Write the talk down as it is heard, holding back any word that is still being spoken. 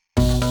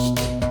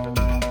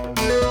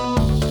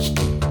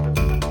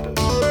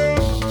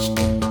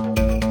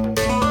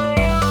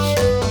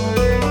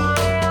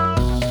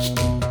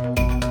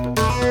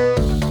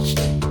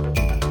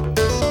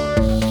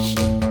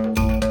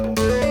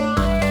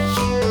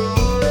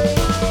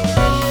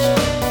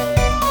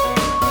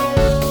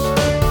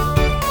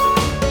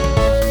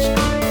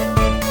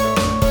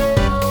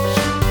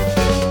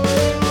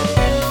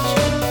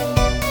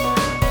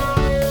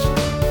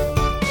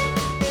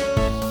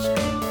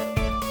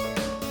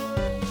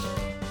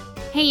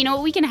Hey, you know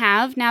what we can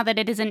have now that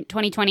it isn't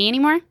 2020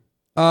 anymore?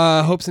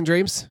 Hopes and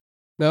dreams?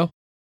 No?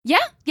 Yeah.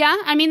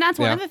 I mean, that's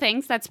one of the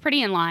things that's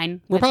pretty in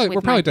line. We're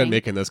probably done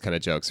making those kind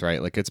of jokes, right?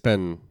 Like it's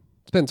been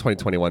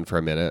 2021 for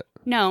a minute.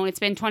 No, it's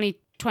been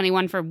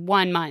 2021 for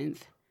 1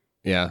 month.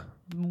 Yeah.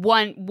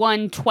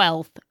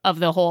 1/12 of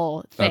the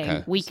whole thing.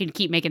 Okay. We can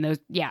keep making those.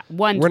 Yeah,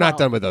 1/12. We're not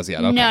done with those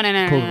yet. Okay. No.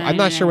 I'm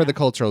not sure where the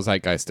cultural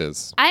zeitgeist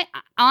is. I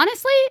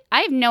honestly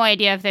have no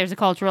idea if there's a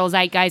cultural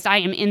zeitgeist. I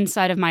am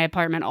inside of my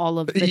apartment all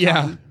of the time.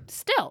 Yeah.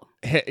 Still.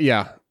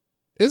 Yeah.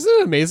 Isn't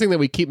it amazing that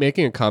we keep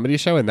making a comedy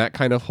show in that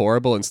kind of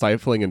horrible and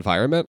stifling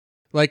environment?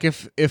 Like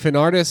if an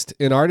artist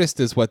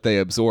is what they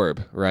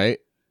absorb, right?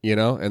 You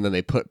know, and then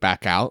they put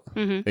back out.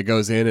 Mm-hmm. It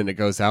goes in and it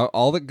goes out.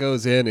 All that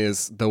goes in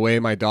is the way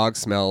my dog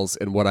smells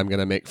and what I'm going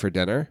to make for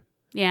dinner.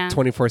 Yeah.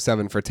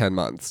 24/7 for 10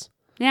 months.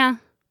 Yeah.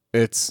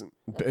 It's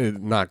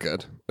not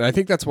good. And I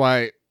think that's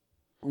why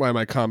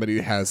my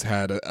comedy has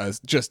had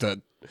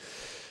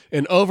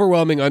an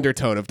overwhelming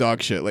undertone of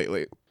dog shit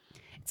lately.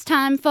 It's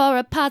time for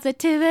a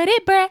positivity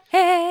break.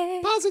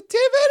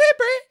 Positivity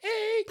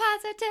break.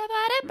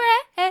 Positivity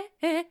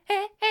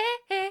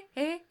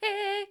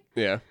break.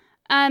 Yeah.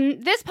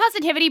 This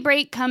positivity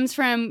break comes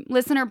from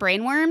listener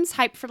Brainworms.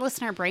 Hype for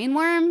listener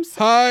Brainworms.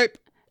 Hype.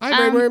 Hi,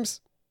 Brainworms.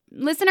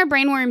 Listener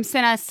Brainworms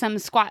sent us some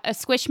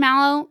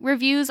Squishmallow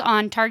reviews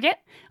on Target.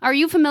 Are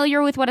you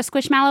familiar with what a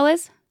Squishmallow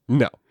is?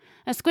 No.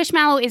 A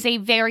Squishmallow is a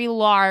very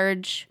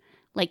large,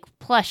 like,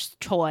 plush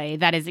toy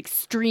that is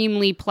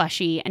extremely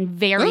plushy and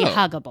very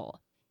huggable.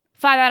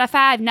 5 out of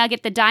 5,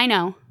 Nugget the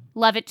Dino.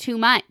 Love it too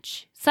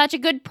much. Such a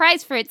good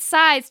price for its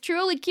size.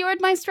 Truly cured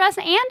my stress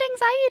and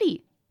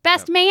anxiety.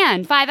 Best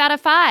man, 5 out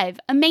of 5.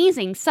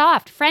 Amazing,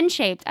 soft,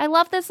 friend-shaped. I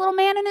love this little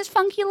man and his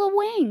funky little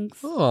wings.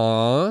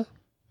 Aww.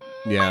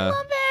 Yeah. I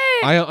love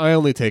it. I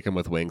only take him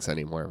with wings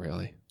anymore,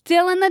 really.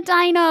 Dylan the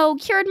Dino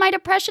cured my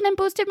depression and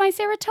boosted my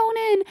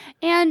serotonin.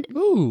 And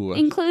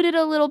included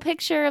a little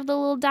picture of the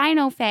little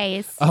dino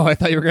face. Oh, I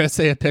thought you were going to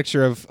say a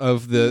picture of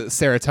the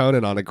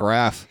serotonin on a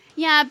graph.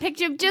 Yeah,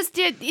 picture it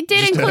did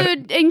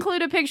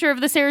include a picture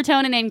of the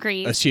serotonin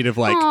increase. A sheet of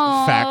like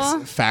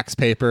fax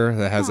paper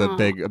that has a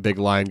big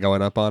line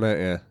going up on it.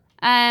 Yeah.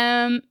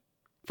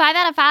 5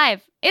 out of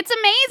 5. It's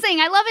amazing.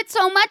 I love it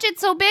so much.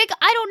 It's so big.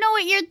 I don't know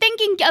what you're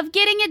thinking of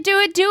getting it. Do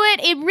it.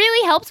 It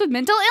really helps with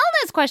mental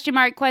illness. Question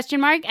mark.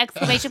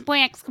 Exclamation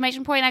point.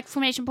 Exclamation point.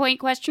 Exclamation point.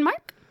 Question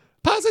mark.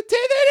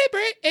 Positivity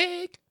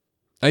break.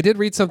 I did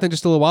read something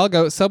just a little while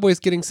ago. Subway's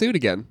getting sued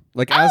again.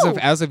 Like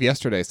as of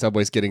yesterday,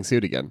 Subway's getting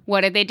sued again.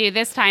 What did they do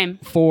this time?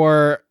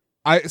 So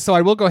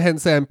I will go ahead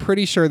and say I'm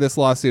pretty sure this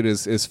lawsuit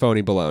is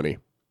phony baloney.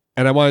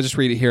 And I want to just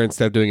read it here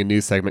instead of doing a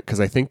news segment because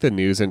I think the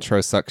news intro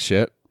sucks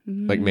shit.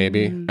 Like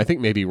I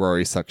think maybe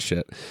Rory sucks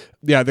shit.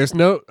 Yeah,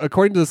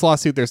 according to this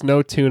lawsuit, there's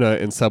no tuna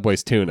in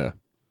Subway's tuna.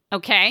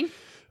 Okay.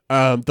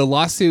 The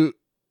lawsuit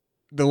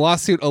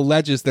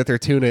alleges that their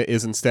tuna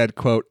is instead,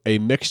 quote, a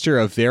mixture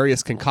of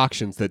various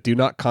concoctions that do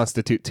not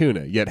constitute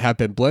tuna, yet have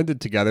been blended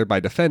together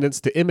by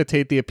defendants to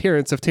imitate the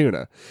appearance of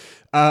tuna.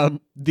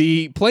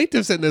 The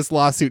plaintiffs in this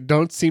lawsuit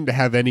don't seem to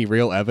have any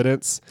real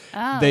evidence.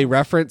 Oh. They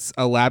reference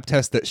a lab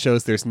test that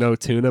shows there's no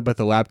tuna, but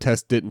the lab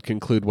test didn't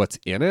conclude what's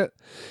in it.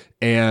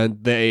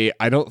 And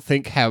I don't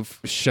think, have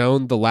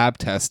shown the lab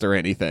test or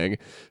anything.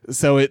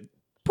 So it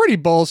pretty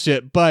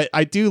bullshit, but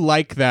I do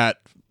like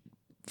that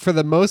for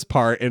the most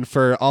part, and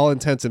for all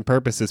intents and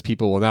purposes,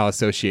 people will now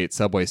associate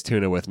Subway's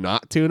tuna with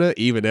not tuna,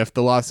 even if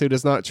the lawsuit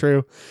is not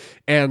true.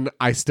 And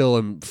I still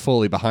am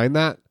fully behind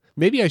that.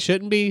 Maybe I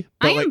shouldn't be,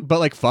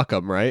 but fuck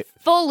them, right?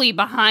 Fully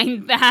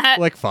behind that.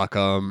 Like, fuck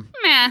them.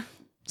 Meh.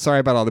 Sorry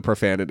about all the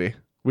profanity.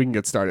 We can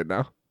get started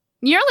now.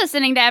 You're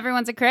listening to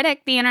Everyone's a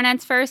Critic, the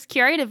internet's first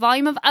curated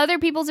volume of other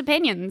people's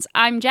opinions.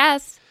 I'm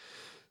Jess.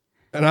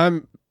 And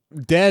I'm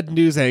dead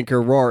news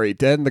anchor Rory,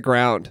 dead in the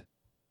ground,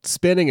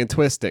 spinning and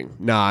twisting.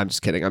 Nah, I'm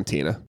just kidding. I'm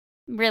Tina.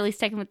 Really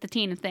sticking with the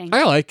Tina thing.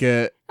 I like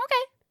it.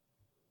 Okay.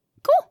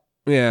 Cool.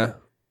 Yeah.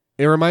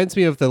 It reminds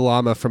me of the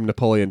llama from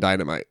Napoleon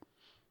Dynamite,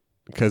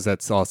 because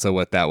that's also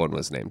what that one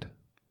was named.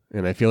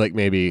 And I feel like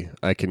maybe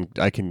I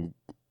can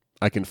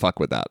fuck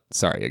with that.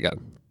 Sorry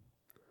again.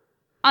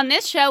 On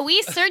this show,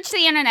 we search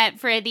the internet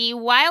for the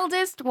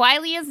wildest,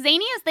 wiliest,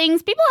 zaniest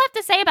things people have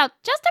to say about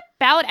just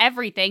about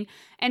everything,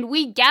 and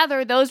we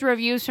gather those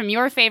reviews from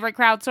your favorite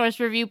crowdsourced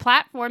review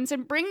platforms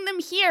and bring them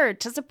here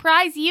to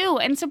surprise you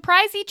and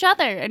surprise each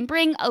other and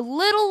bring a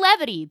little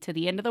levity to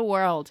the end of the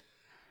world.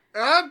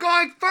 I'm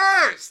going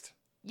first!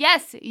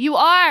 Yes, you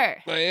are.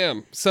 I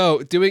am.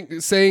 So, doing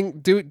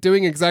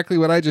exactly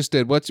what I just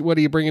did. What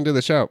are you bringing to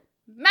the show?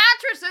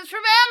 Mattress mattresses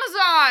from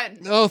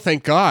Amazon. Oh,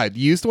 thank God.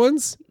 Used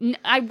ones?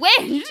 I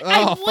wish.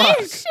 Oh, I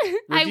wish.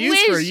 I Reviews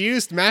wish. for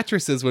used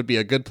mattresses would be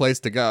a good place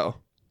to go.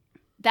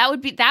 That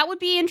would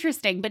be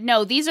interesting. But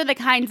no, these are the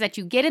kinds that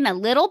you get in a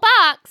little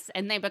box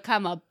and they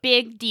become a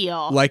big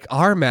deal. Like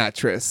our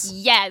mattress.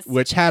 Yes.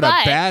 Which had a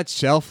bad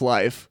shelf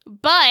life.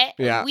 But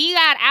Yeah. we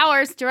got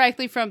ours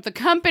directly from the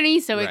company,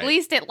 so at Right.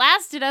 least it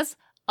lasted us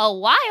a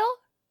while.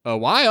 A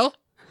while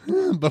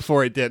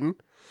before it didn't.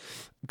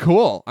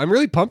 Cool. I'm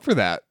really pumped for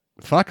that.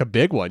 Fuck, a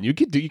big one. You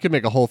could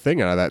make a whole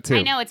thing out of that too.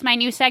 I know, it's my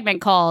new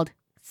segment called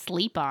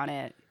Sleep on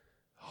It.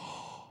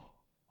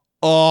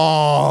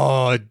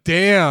 Oh,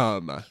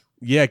 damn.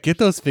 Yeah, get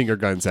those finger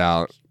guns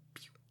out.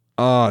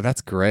 Oh,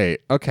 that's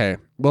great. Okay.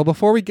 Well,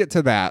 before we get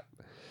to that,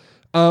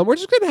 we're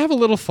just going to have a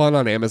little fun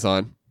on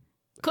Amazon.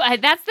 Cool.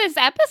 That's this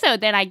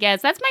episode then, I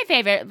guess. That's my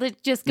favorite.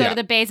 Let's just go to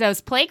the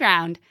Bezos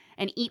playground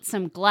and eat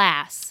some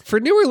glass. For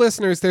newer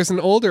listeners, there's an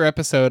older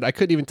episode. I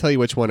couldn't even tell you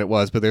which one it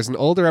was, but there's an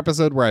older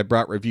episode where I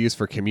brought reviews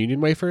for communion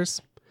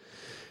wafers.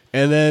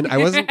 And then I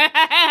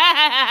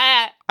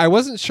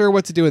wasn't sure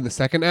what to do in the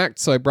second act,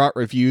 so I brought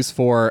reviews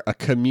for a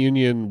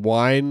communion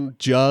wine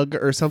jug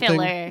or something.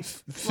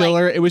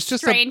 Filler. Like, it was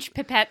just strange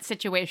pipette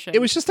situation.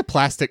 It was just a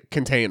plastic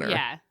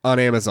container on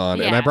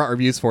Amazon, and I brought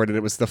reviews for it, and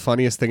it was the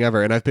funniest thing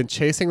ever. And I've been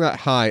chasing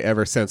that high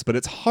ever since. But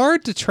it's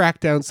hard to track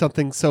down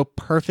something so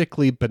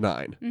perfectly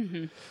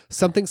benign,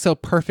 something so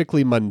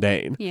perfectly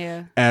mundane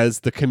as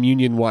the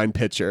communion wine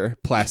pitcher,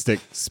 plastic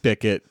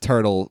spigot,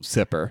 turtle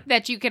sipper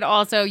that you could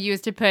also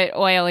use to put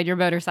oil in your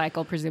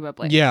motorcycle,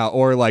 presumably. Yeah,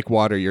 or like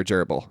water your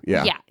gerbil.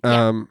 Yeah.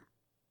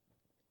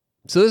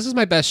 So this is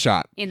my best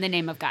shot. In the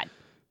name of God.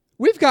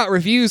 We've got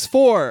reviews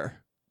for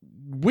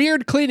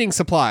weird cleaning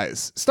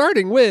supplies,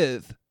 starting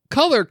with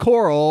Color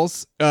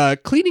Coral's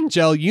Cleaning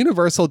Gel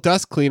Universal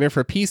Dust Cleaner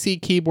for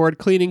PC, keyboard,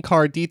 cleaning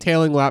card,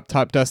 detailing,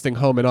 laptop dusting,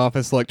 home and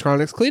office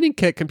electronics, cleaning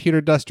kit,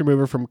 computer dust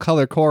remover from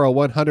Color Coral,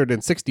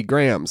 160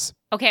 grams.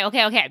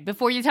 Okay.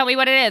 Before you tell me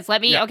what it is,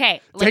 let me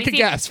Take a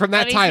guess from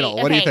that title.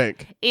 What do you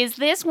think? Is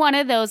this one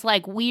of those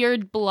like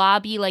weird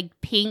blobby like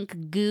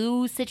pink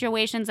goo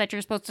situations that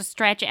you're supposed to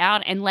stretch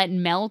out and let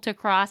melt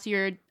across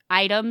your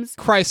items?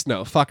 Christ,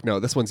 no. Fuck no.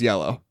 This one's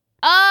yellow.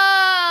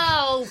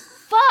 Oh,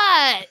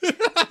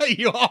 fuck.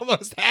 You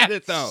almost had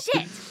it, though.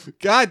 Shit.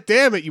 God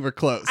damn it, you were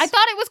close. I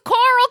thought it was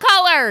coral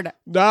colored.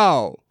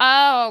 No.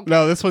 Oh.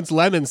 No, this one's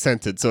lemon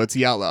scented, so it's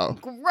yellow.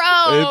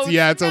 Gross.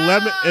 It's a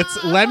lemon.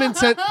 It's lemon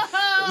scent.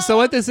 So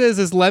what this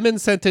is lemon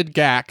scented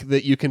gack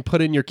that you can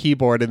put in your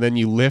keyboard, and then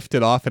you lift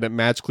it off, and it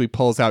magically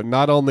pulls out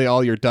not only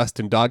all your dust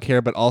and dog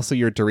hair, but also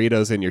your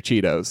Doritos and your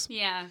Cheetos.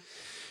 Yeah.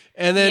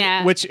 And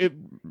then,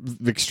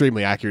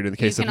 extremely accurate in the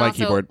case of my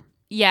keyboard.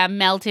 Yeah,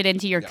 melted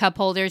into your cup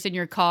holders in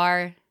your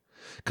car.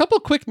 Couple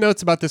quick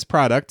notes about this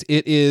product.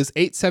 It is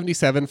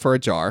 $8.77 for a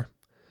jar.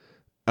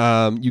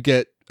 You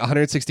get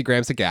 160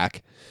 grams of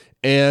gack.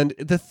 And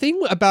the thing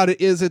about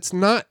it is it's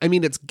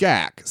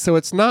gack, so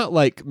it's not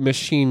like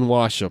machine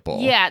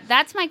washable. Yeah,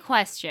 that's my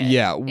question.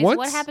 Yeah.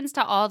 What happens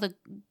to all the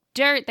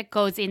dirt that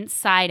goes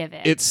inside of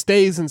it? It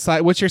stays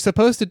inside. What you're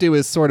supposed to do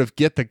is sort of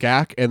get the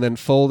gack and then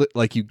fold it,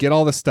 like you get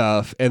all the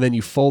stuff and then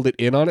you fold it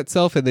in on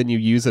itself and then you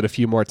use it a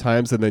few more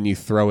times and then you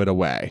throw it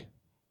away.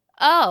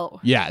 Oh.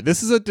 Yeah,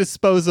 this is a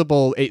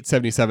disposable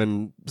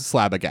 $8.77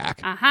 slab of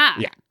gack. Uh-huh.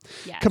 Yeah.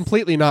 Yes.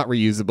 Completely not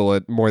reusable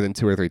at more than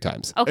 2 or 3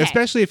 times. Okay.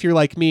 Especially if you're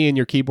like me and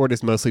your keyboard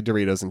is mostly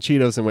Doritos and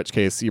Cheetos, in which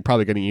case you're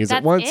probably going to use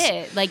it once.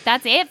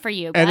 That's it for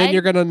you, bud. And then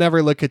you're going to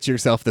never look at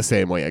yourself the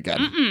same way again.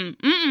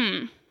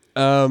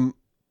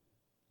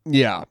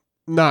 Yeah.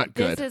 Not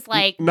good. This is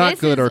like... Not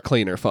good or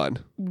clean or fun.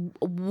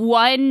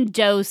 One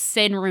dose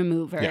sin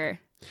remover. Yeah.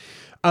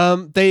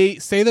 They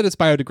say that it's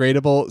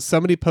biodegradable.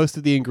 Somebody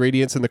posted the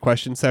ingredients in the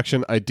question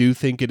section. I do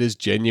think it is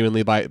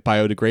genuinely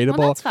biodegradable.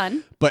 Well, that's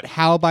fun. But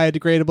how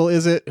biodegradable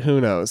is it? Who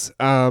knows?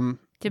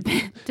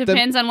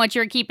 Depends on what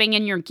you're keeping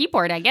in your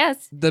keyboard, I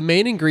guess. The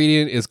main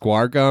ingredient is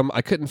guar gum.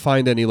 I couldn't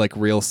find any like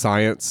real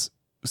science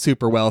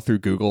super well through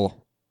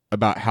Google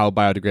about how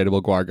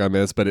biodegradable guar gum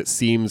is, but it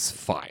seems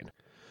fine.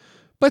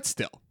 But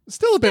still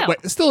a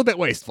bit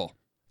wasteful.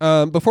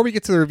 Before we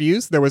get to the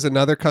reviews, there was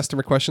another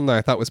customer question that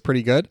I thought was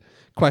pretty good.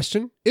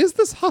 Question, is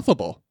this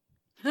huffable?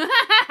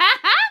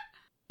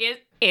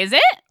 Is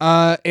it?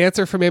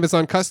 Answer from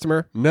Amazon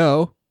customer,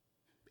 no.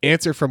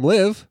 Answer from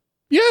Liv,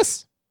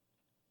 yes.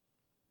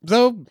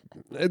 So,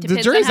 the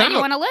jury's on how out. you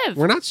want to live.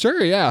 We're not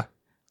sure, yeah.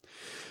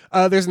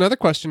 There's another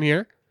question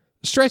here.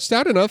 Stretched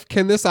out enough,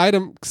 can his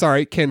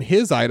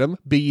item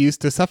be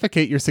used to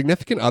suffocate your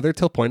significant other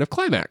till point of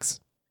climax?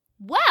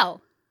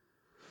 Wow.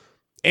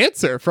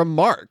 Answer from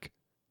Mark.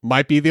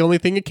 Might be the only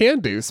thing it can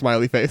do,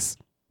 smiley face.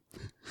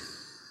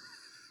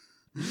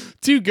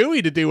 Too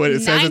gooey to do what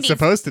it says it's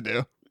supposed to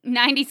do.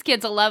 90s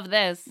kids will love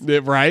this.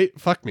 Right?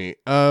 Fuck me.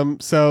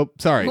 So,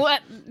 sorry.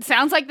 What?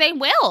 Sounds like they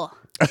will.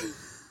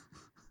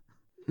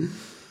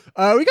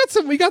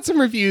 We got some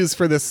reviews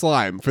for this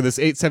slime, for this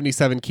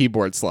 877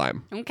 keyboard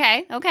slime.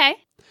 Okay.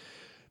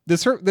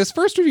 This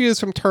first review is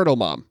from Turtle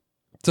Mom.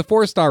 It's a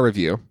 4-star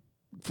review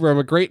from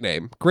a great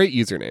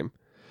username.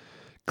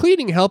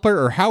 Cleaning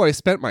helper or how I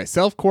spent my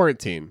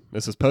self-quarantine.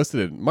 This was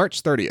posted on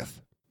March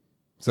 30th.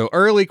 So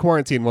early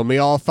quarantine when we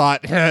all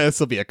thought, this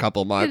will be a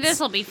couple months. This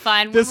will be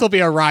fun. This will be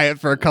a riot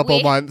for a couple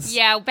months.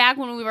 Yeah, back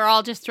when we were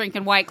all just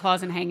drinking White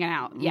Claws and hanging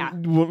out. Yeah.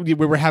 We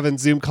were having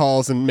Zoom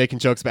calls and making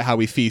jokes about how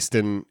we feast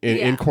in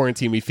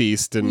quarantine. We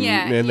feast and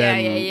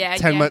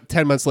then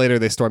 10 months later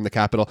they stormed the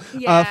Capitol.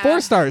 Yeah. 4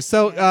 stars.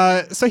 So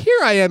here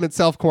I am in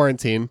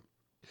self-quarantine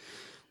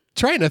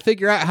trying to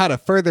figure out how to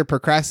further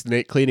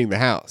procrastinate cleaning the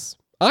house.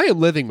 I am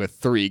living with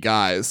 3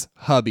 guys,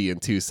 hubby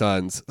and 2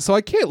 sons, so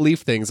I can't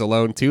leave things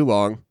alone too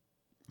long.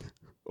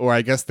 Or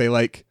I guess they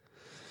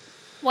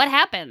What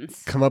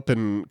happens? come up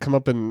and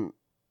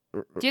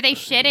Do they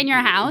shit in your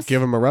house?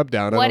 give them a rub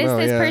down. What I is don't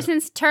know, this yeah.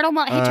 person's turtle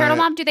mom? Hey, turtle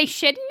mom, do they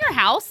shit in your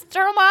house,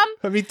 turtle mom?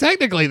 I mean,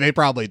 technically they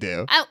probably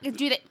do. Oh,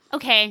 do they?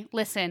 Okay,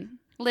 listen.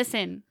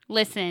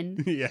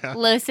 Yeah.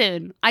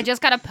 Listen. I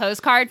just got a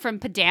postcard from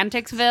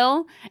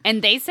Pedanticsville,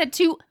 and they said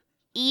to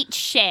eat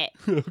shit.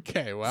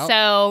 Okay, well.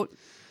 So,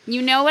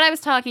 you know what I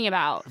was talking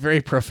about.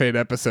 Very profane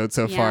episode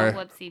so far.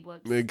 Whoopsie.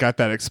 It got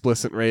that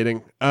explicit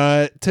rating.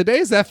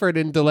 Today's effort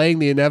in delaying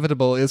the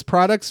inevitable is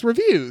products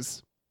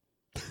reviews.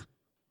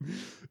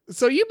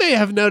 So you may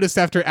have noticed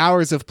after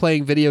hours of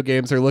playing video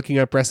games or looking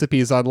up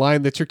recipes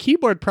online that your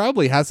keyboard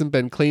probably hasn't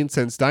been cleaned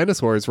since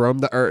dinosaurs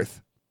roamed the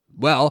earth.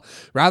 Well,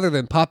 rather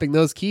than popping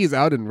those keys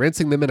out and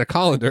rinsing them in a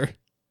colander,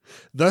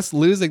 thus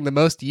losing the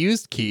most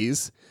used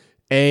keys,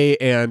 A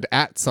and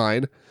 @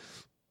 sign,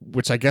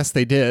 which I guess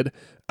they did,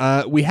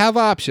 we have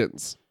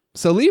options.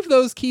 So leave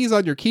those keys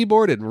on your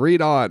keyboard and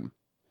read on.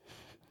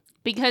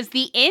 Because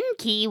the in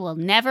key will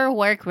never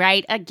work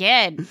right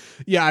again.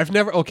 Yeah,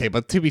 okay,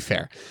 but to be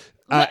fair,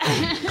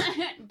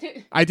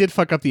 I did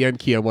fuck up the end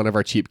key on one of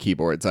our cheap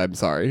keyboards. I'm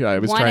sorry. I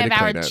was trying to clean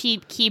it. One of our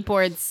cheap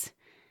keyboards.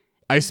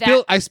 I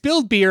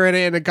spilled beer in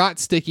it and it got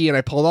sticky and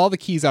I pulled all the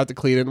keys out to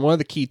clean it and one of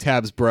the key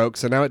tabs broke,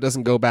 so now it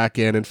doesn't go back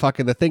in and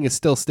fucking the thing is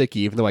still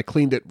sticky even though I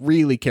cleaned it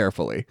really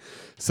carefully.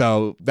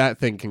 So that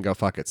thing can go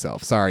fuck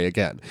itself. Sorry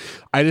again.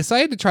 I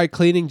decided to try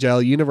Cleaning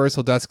Gel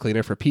Universal Dust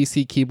Cleaner for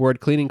PC,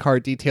 keyboard, cleaning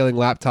card, detailing,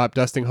 laptop,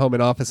 dusting, home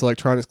and office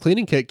electronics,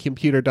 cleaning kit,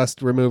 computer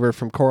dust remover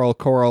from Coral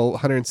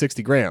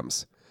 160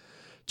 grams.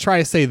 Try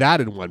to say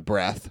that in one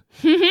breath.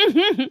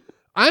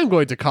 I'm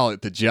going to call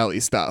it the jelly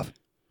stuff.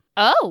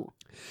 Oh.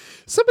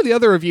 Some of the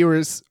other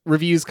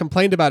reviews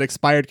complained about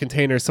expired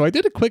containers, so I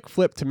did a quick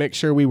flip to make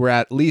sure we were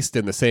at least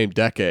in the same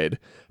decade.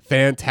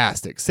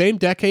 Fantastic. Same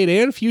decade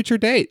and future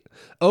date.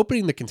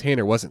 Opening the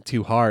container wasn't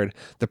too hard.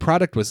 The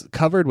product was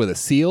covered with a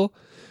seal.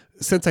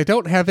 Since I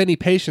don't have any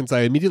patience,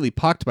 I immediately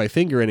popped my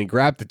finger in and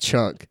grabbed the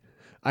chunk.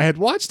 I had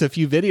watched a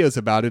few videos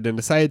about it and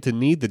decided to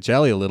knead the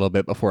jelly a little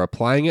bit before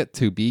applying it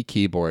to B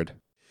keyboard.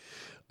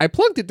 I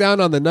plunked it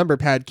down on the number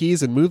pad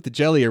keys and moved the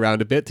jelly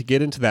around a bit to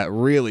get into that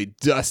really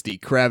dusty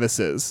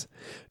crevices.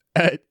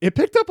 It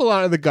picked up a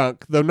lot of the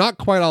gunk, though not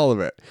quite all of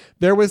it.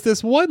 There was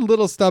this one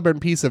little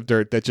stubborn piece of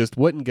dirt that just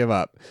wouldn't give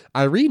up.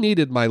 I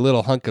re-kneaded my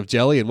little hunk of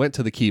jelly and went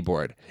to the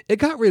keyboard. It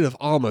got rid of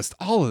almost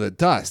all of the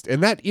dust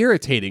and that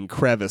irritating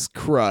crevice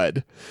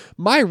crud.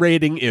 My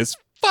rating is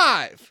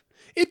 5.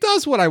 It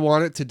does what I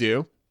want it to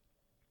do,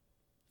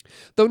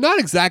 though not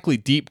exactly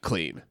deep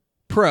clean.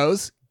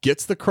 Pros: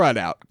 gets the crud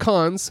out.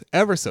 Cons: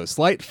 ever so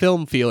slight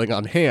film feeling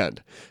on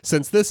hand.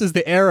 Since this is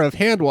the era of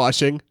hand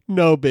washing,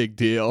 no big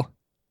deal.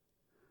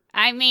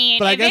 I mean,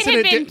 But if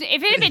it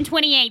had been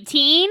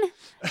 2018,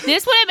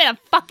 this would have been a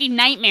fucking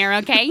nightmare,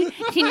 okay?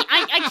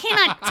 I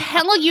cannot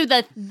tell you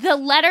the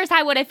letters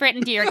I would have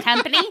written to your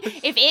company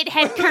if it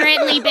had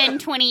currently been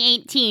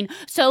 2018.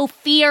 So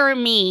fear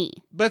me.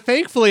 But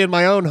thankfully, in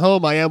my own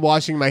home, I am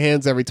washing my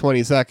hands every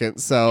 20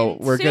 seconds, so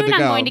we're good to go.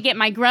 Soon I'm going to get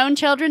my grown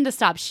children to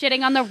stop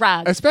shitting on the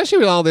rug. Especially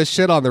with all this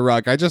shit on the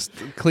rug. I just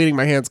cleaning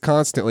my hands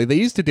constantly. They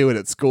used to do it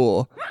at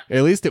school.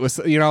 At least it was,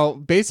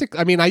 basic.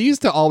 I mean, I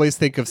used to always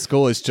think of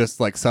school as just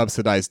like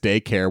subsidized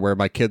daycare where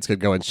my kids could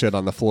go and shit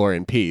on the floor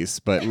in peace.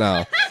 But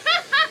no.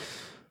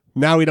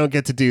 Now we don't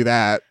get to do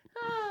that.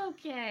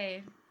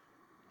 Okay.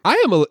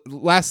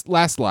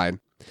 Last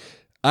line.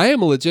 I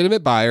am a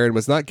legitimate buyer and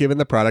was not given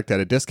the product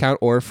at a discount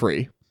or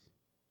free,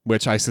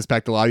 which I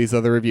suspect a lot of these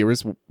other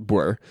reviewers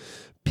were.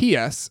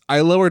 P.S.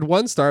 I lowered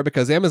 1 star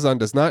because Amazon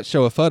does not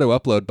show a photo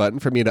upload button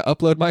for me to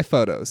upload my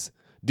photos.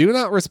 Do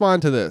not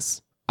respond to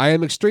this. I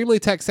am extremely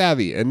tech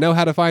savvy and know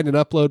how to find an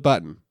upload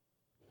button.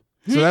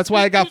 So that's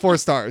why I got 4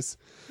 stars.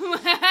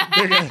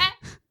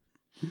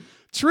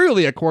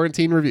 Truly a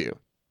quarantine review.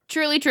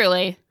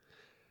 Truly.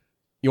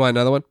 You want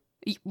another one?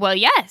 Well,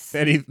 yes.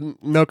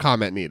 No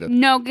comment needed.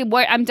 No,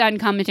 I'm done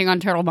commenting on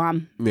Turtle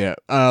Mom. Yeah.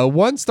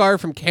 1 star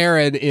from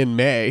Karen in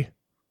May.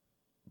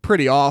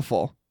 Pretty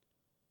awful.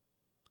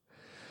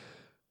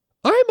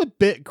 I'm a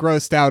bit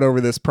grossed out over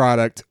this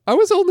product. I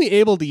was only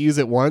able to use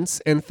it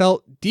once and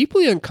felt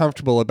deeply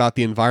uncomfortable about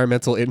the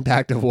environmental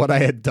impact of what I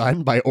had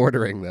done by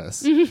ordering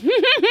this.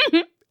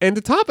 And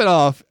to top it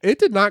off, it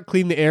did not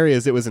clean the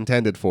areas it was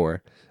intended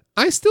for.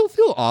 I still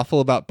feel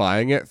awful about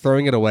buying it,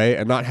 throwing it away,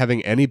 and not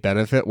having any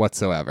benefit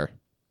whatsoever.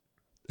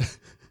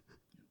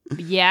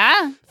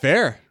 Yeah.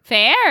 Fair.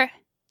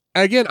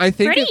 Again, I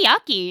think Pretty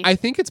yucky. I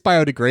think it's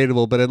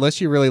biodegradable, but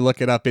unless you really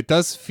look it up, it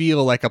does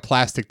feel like a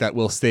plastic that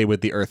will stay with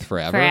the earth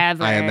forever.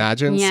 I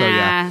imagine. Yeah. So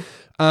yeah.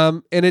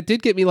 And it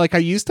did get me, like, I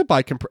used to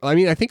buy,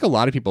 I think a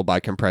lot of people buy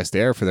compressed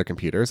air for their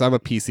computers. I'm a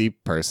PC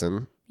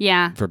person.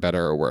 Yeah. For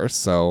better or worse.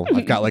 So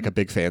I've got like a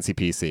big fancy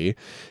PC.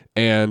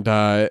 And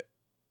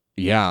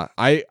yeah,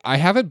 I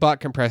haven't bought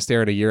compressed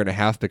air in a year and a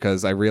half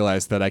because I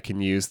realized that I can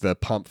use the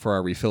pump for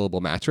our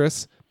refillable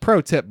mattress. Pro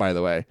tip, by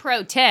the way.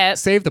 Pro tip.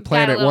 Save the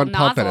planet little one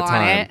pump at a nozzle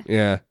on time. it.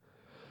 Yeah.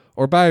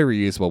 Or buy a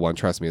reusable one.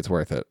 Trust me, it's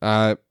worth it.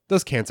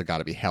 Those cans have got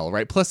to be hell,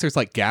 right? Plus, there's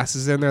like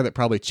gases in there that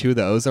probably chew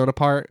the ozone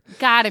apart.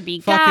 Gotta be.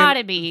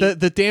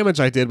 The damage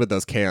I did with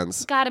those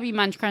cans. Gotta be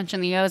munch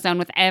crunching the ozone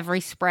with every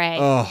spray.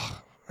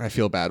 Oh, I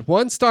feel bad.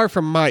 1 star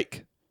from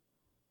Mike.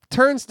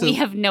 Turns to... We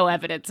have no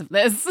evidence of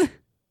this.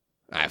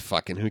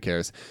 Who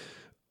cares?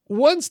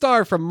 1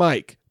 star from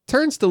Mike.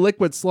 Turns to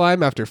liquid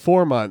slime after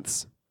 4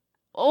 months.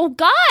 Oh,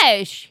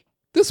 gosh.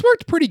 This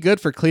worked pretty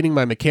good for cleaning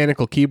my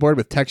mechanical keyboard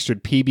with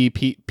textured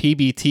PBT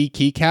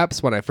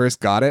keycaps when I first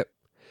got it.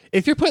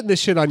 If you're putting this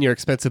shit on your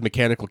expensive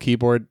mechanical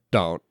keyboard,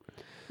 don't.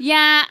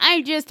 Yeah,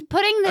 I just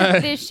putting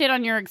this shit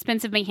on your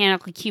expensive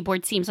mechanical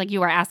keyboard seems like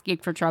you are asking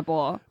for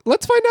trouble.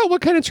 Let's find out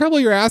what kind of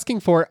trouble you're asking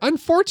for.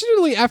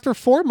 Unfortunately, after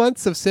 4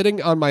 months of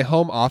sitting on my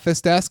home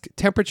office desk,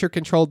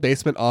 temperature-controlled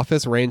basement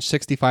office range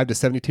 65 to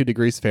 72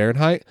 degrees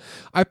Fahrenheit,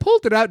 I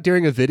pulled it out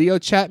during a video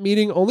chat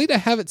meeting only to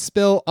have it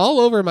spill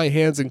all over my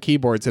hands and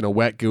keyboards in a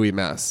wet, gooey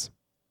mess.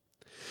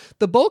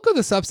 The bulk of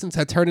the substance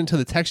had turned into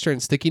the texture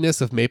and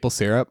stickiness of maple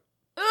syrup.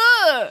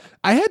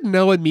 I had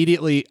to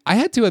immediately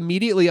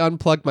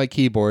unplug my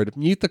keyboard,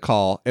 mute the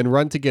call, and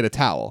run to get a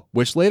towel,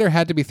 which later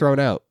had to be thrown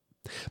out.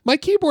 My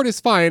keyboard is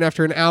fine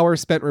after an hour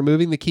spent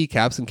removing the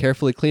keycaps and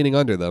carefully cleaning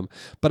under them,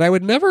 but I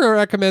would never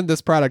recommend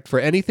this product for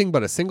anything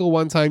but a single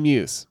one-time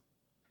use.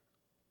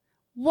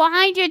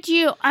 Why did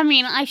you...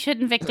 I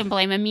shouldn't victim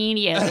blame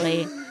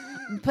immediately.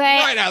 But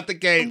right out the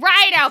gate.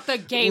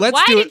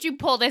 Why did you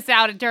pull this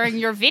out during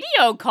your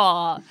video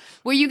call?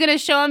 Were you going to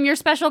show him your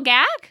special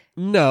gag?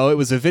 No, it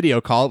was a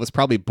video call. It was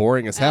probably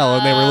boring as hell,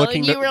 and they were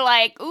looking. And you were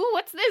like, "Ooh,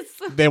 what's this?"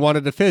 They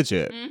wanted to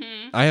fidget.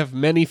 Mm-hmm. I have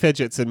many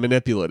fidgets and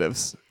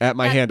manipulatives at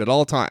my hand at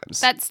all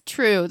times. That's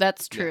true.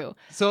 Yeah.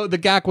 So the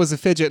GAC was a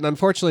fidget, and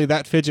unfortunately,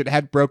 that fidget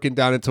had broken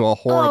down into a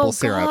horrible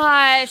syrup. Oh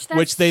gosh,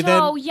 that's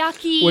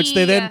yucky. Which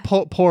they then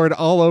poured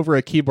all over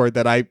a keyboard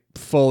that I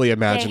fully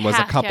imagine was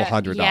a couple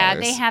 $100. Yeah,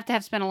 they have to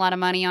have spent a lot of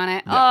money on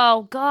it. Yeah.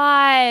 Oh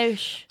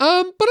gosh. But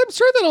I'm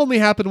sure that only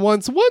happened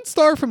once. 1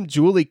 star from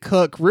Julie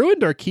Cook.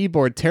 Ruined our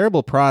keyboard.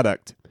 Terrible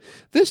product.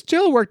 This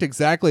gel worked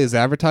exactly as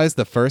advertised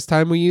the first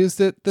time we used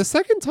it. The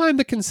second time,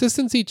 the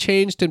consistency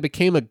changed and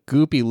became a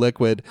goopy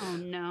liquid. Oh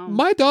no.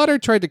 My daughter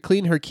tried to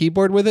clean her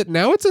keyboard with it.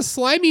 Now it's a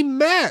slimy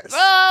mess.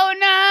 Oh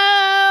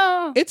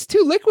no. It's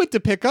too liquid to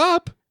pick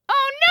up.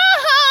 Oh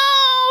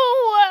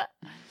no.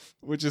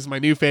 Which is my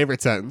new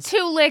favorite sentence.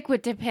 Too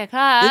liquid to pick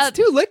up. It's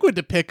too liquid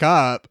to pick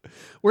up.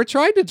 We're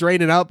trying to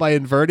drain it out by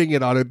inverting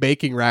it on a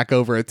baking rack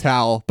over a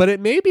towel, but it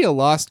may be a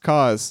lost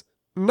cause.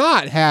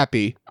 Not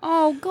happy.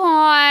 Oh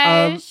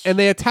gosh. And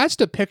they attached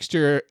a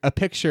picture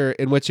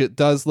in which it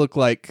does look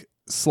like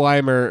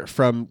Slimer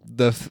from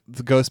the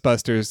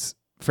Ghostbusters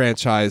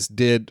franchise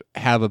did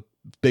have a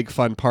big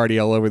fun party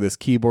all over this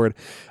keyboard.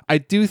 I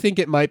do think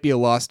it might be a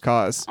lost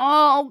cause.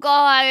 Oh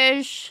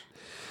gosh.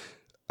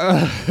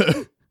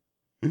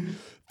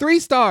 3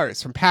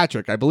 stars from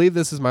Patrick. I believe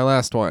this is my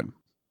last one.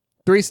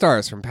 3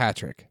 stars from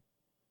Patrick.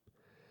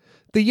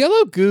 The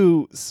yellow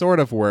goo sort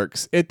of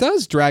works. It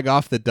does drag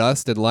off the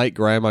dust and light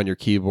grime on your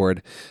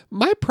keyboard.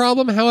 My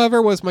problem,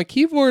 however, was my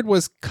keyboard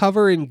was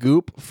covered in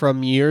goop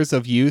from years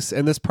of use,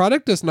 and this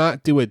product does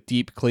not do a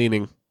deep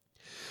cleaning.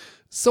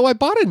 So I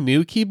bought a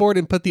new keyboard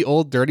and put the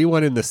old dirty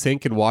one in the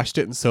sink and washed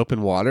it in soap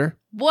and water.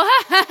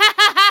 What?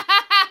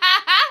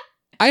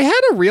 I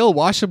had a real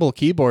washable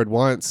keyboard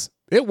once.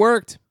 It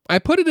worked. I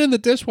put it in the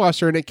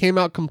dishwasher and it came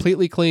out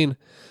completely clean.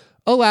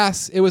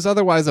 Alas, it was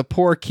otherwise a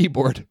poor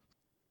keyboard.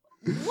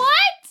 What?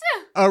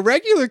 A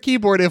regular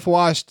keyboard, if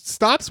washed,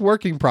 stops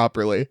working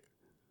properly.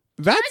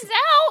 Turns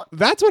out.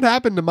 That's what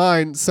happened to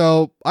mine,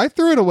 so I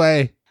threw it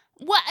away.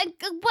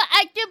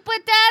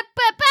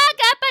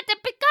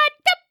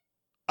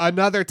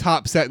 Another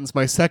top sentence,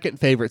 my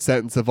second favorite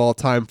sentence of all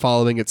time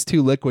following It's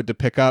Too Liquid to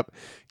Pick Up.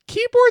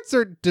 Keyboards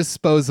are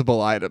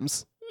disposable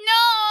items. No!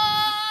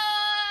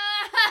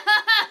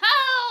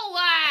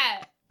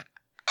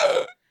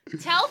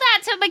 Tell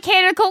that to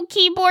mechanical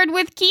keyboard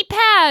with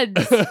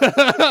keypads.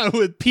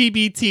 With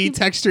PBT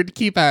textured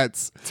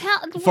keypads.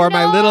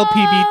 My little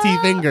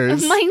PBT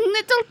fingers. My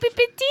little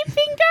PBT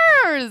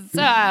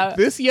fingers.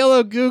 This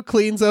yellow goo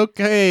cleans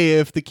okay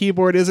if the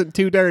keyboard isn't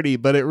too dirty,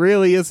 but it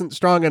really isn't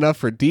strong enough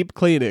for deep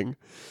cleaning.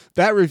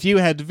 That review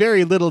had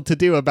very little to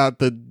do about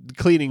the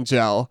cleaning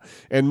gel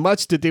and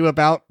much to do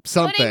about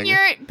something.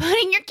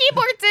 Putting your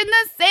keyboards in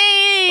the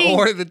sink.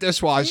 Or the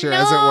dishwasher,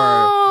 as it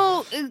were.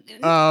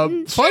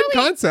 Fun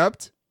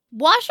concept.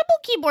 Washable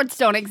keyboards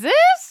don't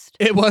exist.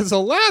 It was,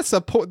 alas,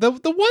 the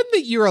one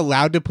that you're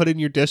allowed to put in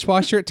your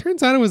dishwasher. It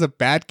turns out it was a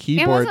bad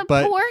keyboard. It was a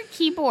but poor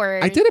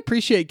keyboard. I did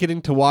appreciate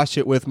getting to wash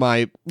it with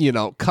my,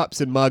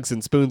 cups and mugs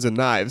and spoons and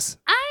knives.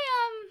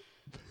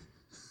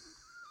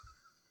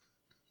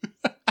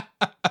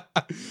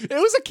 It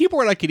was a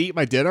keyboard I could eat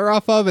my dinner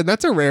off of, and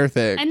that's a rare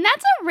thing. And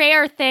that's a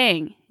rare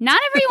thing. Not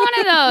every one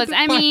of those.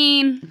 I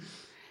mean,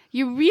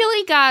 you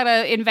really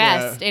gotta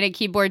invest in a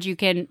keyboard you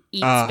can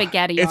eat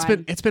spaghetti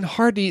on. It's been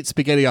hard to eat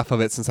spaghetti off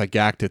of it since I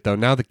gacked it, though.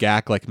 Now the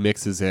gack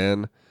mixes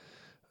in,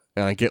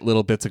 and I get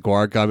little bits of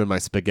guar gum in my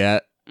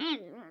spaghetti.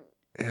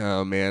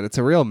 Oh man, it's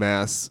a real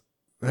mess.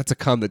 That's a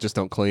cum that just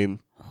don't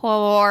clean.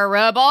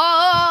 Horrible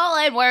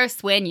and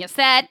worse when you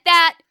said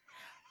that.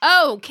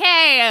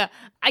 Okay.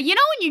 You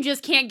know when you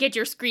just can't get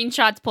your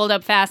screenshots pulled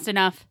up fast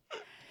enough?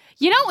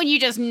 You know when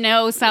you just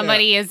know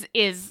somebody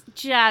is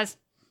just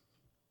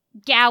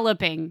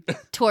galloping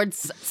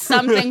towards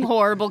something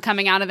horrible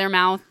coming out of their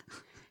mouth?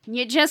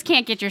 You just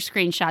can't get your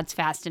screenshots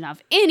fast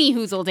enough. Any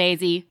hoozle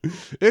daisy.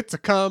 It's a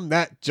cum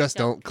that just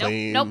don't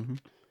clean. Nope.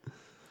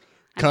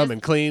 Cum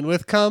and clean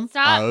with cum.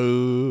 Stop.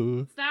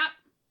 Oh. Stop.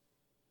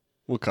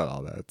 We'll cut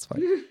all that. It's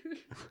fine.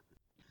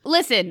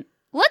 Listen.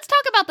 Let's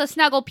talk about the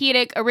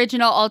Snugglepedic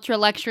Original Ultra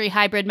Luxury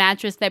Hybrid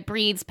Mattress that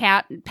breathes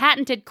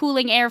patented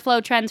cooling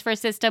airflow transfer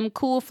system,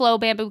 cool flow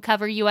bamboo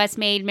cover, US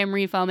made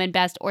memory foam, and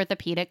best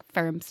orthopedic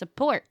firm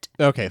support.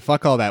 Okay,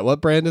 fuck all that.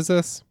 What brand is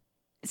this?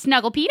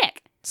 Snugglepedic.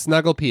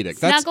 Snugglepedic.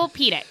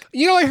 Snugglepedic.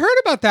 I heard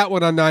about that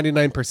one on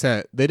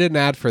 99%. They didn't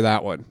ad for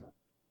that one.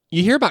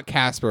 You hear about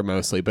Casper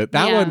mostly, but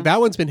that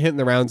one's been hitting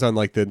the rounds on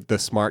like the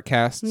smart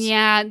casts.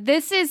 Yeah,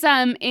 this is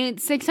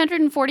it's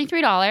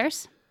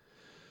 $643.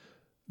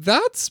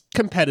 That's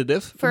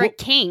competitive For a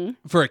king.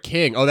 For a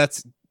king. Oh,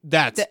 that's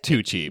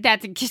too cheap.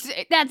 That's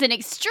an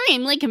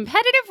extremely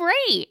competitive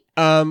rate.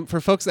 For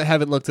folks that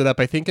haven't looked it up,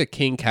 I think a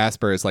king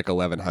Casper is like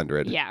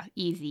 $1,100. Yeah,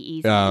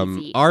 easy.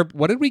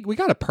 We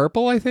got a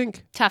purple, I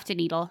think? Tufted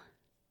needle.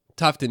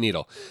 Tufted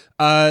needle.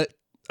 A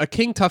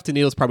king tufted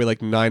needle is probably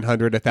like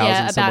 900,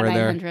 1,000, somewhere in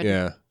there. 900.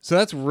 Yeah. So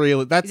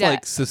that's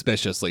like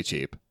suspiciously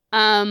cheap.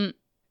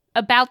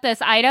 About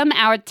this item,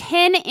 our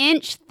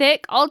 10-inch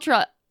thick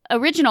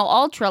Original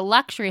Ultra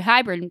Luxury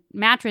Hybrid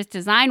Mattress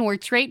design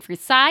works great for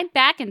side,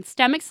 back, and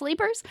stomach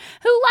sleepers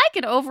who like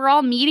an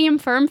overall medium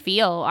firm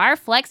feel. Our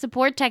Flex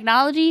Support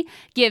technology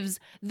gives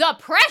the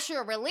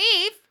pressure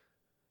relief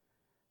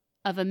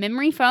of a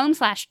memory foam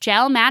 /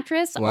 gel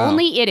mattress,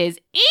 only it is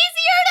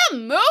easier to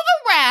move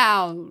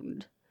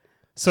around.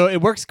 So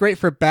it works great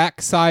for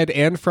back, side,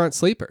 and front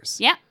sleepers.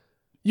 Yeah.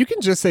 You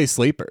can just say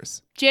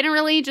sleepers.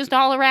 Generally, just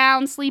all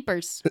around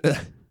sleepers.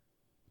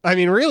 I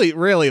mean, really,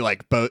 really,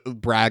 like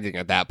bragging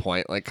at that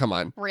point. Like, come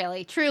on.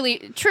 Really, truly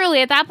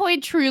at that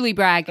point, truly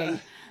bragging.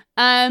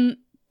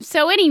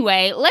 So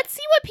anyway, let's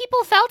see what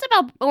people felt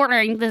about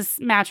ordering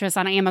this mattress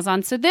on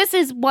Amazon. So this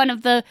is one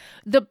of the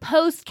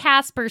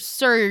post-Casper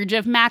surge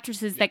of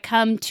mattresses that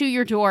come to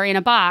your door in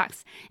a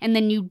box, and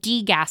then you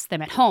degas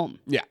them at home.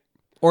 Yeah.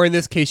 Or in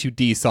this case, you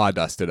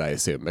de-sawdust it, I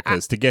assume,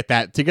 because to get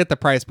the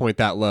price point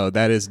that low,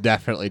 that is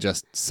definitely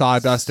just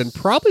sawdust and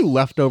probably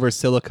leftover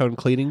silicone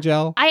cleaning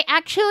gel.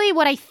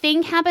 What I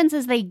think happens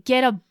is they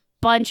get a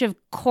bunch of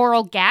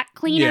Coral GAC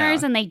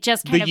cleaners and they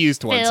just kind of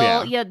used fill,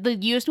 ones, the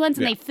used ones,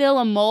 and they fill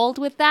a mold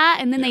with that,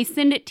 and then they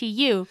send it to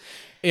you.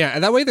 Yeah,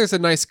 and that way there's a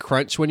nice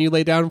crunch when you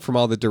lay down from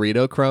all the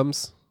Dorito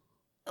crumbs.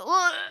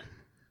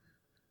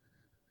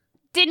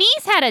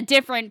 Denise had a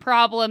different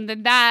problem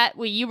than that,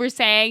 what you were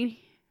saying.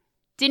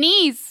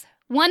 Denise,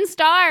 1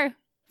 star.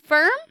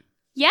 Firm,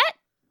 yet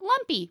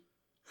lumpy.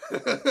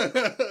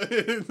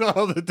 It's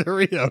all the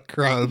Dorito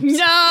crumbs.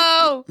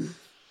 No!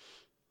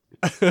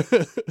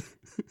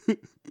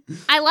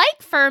 I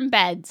like firm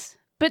beds,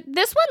 but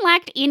this one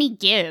lacked any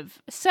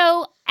give,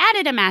 so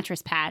added a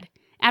mattress pad.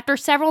 After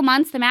several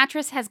months, the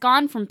mattress has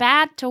gone from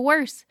bad to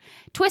worse.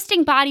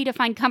 Twisting body to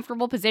find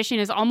comfortable position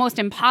is almost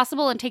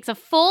impossible and takes a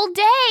full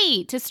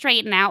day to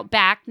straighten out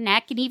back,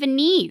 neck, and even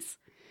knees.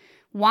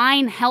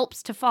 Wine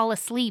helps to fall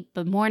asleep,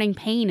 but morning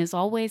pain is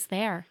always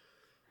there.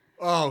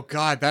 Oh,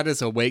 God, that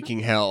is a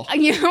waking hell.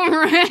 You know,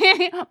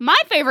 right? My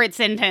favorite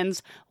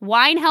sentence,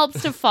 wine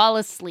helps to fall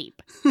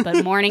asleep,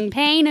 but morning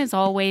pain is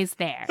always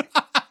there.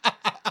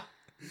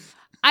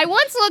 I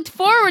once looked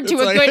forward to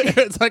good...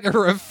 It's like a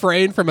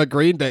refrain from a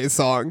Green Day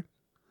song.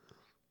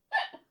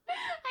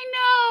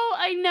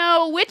 I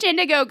know. Which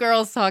Indigo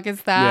Girls song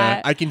is that?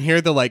 Yeah, I can hear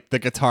the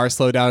guitar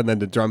slow down and then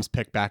the drums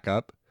pick back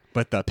up.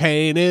 But the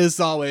pain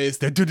is always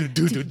the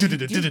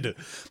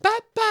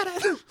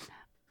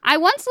I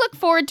once looked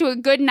forward to a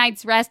good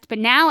night's rest, but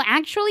now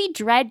actually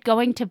dread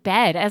going to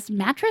bed as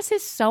mattress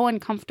is so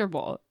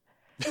uncomfortable.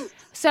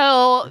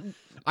 So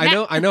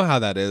I know how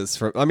that is.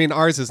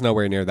 Ours is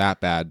nowhere near that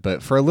bad,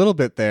 but for a little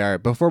bit there,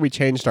 before we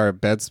changed our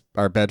bed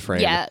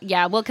frame.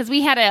 Yeah. Well, because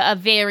we had a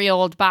very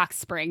old box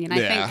spring, and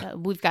I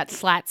think we've got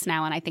slats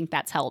now, and I think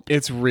that's helped.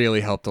 It's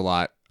really helped a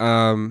lot.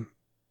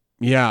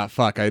 Yeah,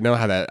 fuck. I know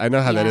how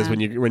that is when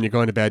you're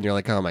going to bed and you're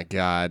like, oh my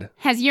God.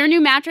 Has your new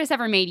mattress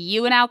ever made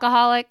you an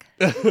alcoholic?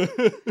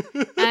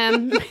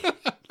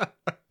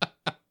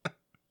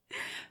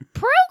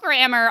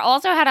 Crammer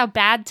also had a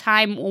bad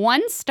time.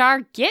 1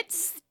 star, get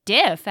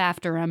stiff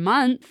after a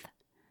month.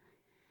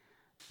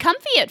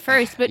 Comfy at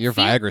first, but Your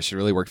Viagra should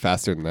really work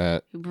faster than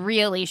that.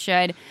 Really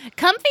should.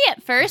 Comfy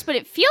at first, but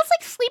it feels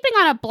like sleeping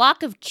on a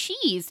block of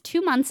cheese 2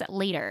 months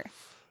later.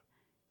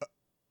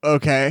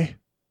 Okay.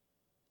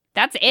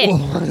 That's it.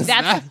 What is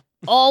That's that?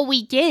 all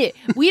we get.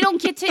 We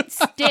don't get to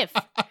stiff.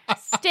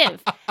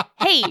 Stiff.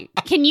 Hey,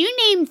 can you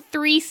name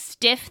 3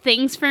 stiff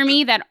things for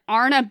me that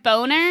aren't a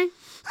boner?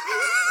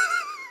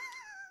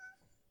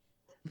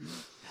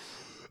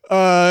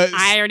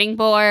 Ironing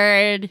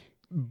board.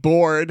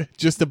 Board.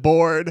 Just a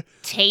board.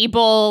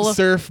 Table.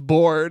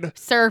 Surfboard.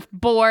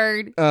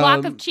 Surfboard.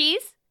 Block of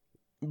cheese?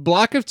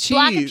 Block of cheese.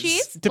 Block of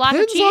cheese? Depends Block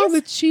of cheese? on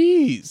the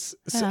cheese.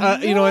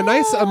 A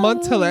nice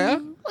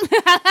Amontillère.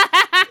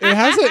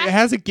 It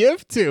has a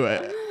gift to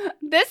it.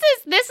 This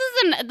is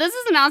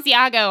an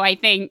Asiago, I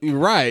think.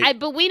 Right.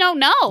 But we don't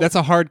know. That's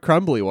a hard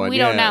crumbly one. We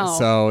don't know.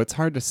 So it's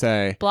hard to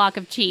say. Block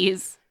of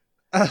cheese.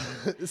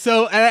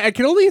 So I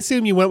can only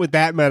assume you went with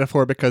that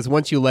metaphor because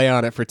once you lay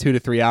on it for 2 to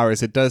 3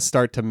 hours, it does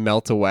start to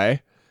melt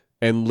away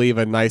and leave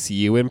a nice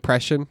you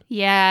impression.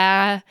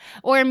 Yeah.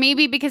 Or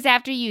maybe because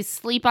after you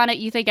sleep on it,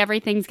 you think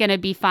everything's going to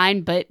be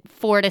fine, but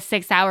 4 to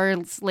 6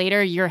 hours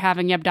later, you're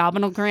having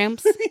abdominal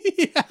cramps.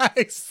 Yeah,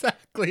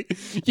 exactly.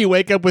 You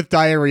wake up with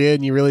diarrhea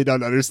and you really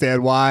don't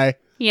understand why.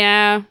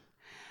 Yeah.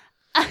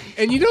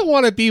 And you don't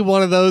want to be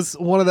one of those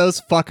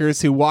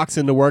fuckers who walks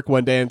into work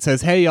one day and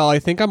says, "Hey, y'all, I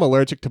think I'm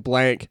allergic to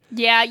blank."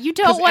 Yeah, you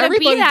don't want to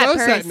be that everybody does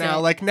person. that now.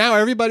 Like now,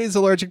 everybody's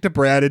allergic to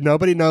bread, and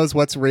nobody knows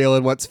what's real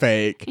and what's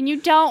fake. And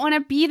you don't want to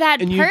be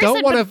that And person. you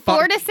don't want to.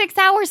 4 to 6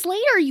 hours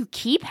later, you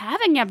keep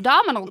having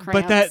abdominal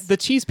cramps. But the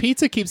cheese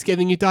pizza keeps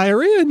giving you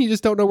diarrhea, and you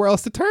just don't know where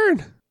else to turn.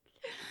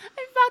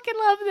 I fucking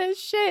love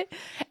this shit.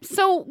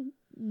 So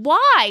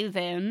why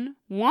then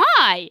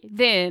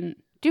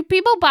do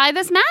people buy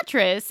this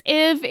mattress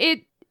if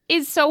it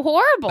is so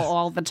horrible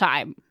all the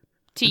time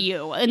to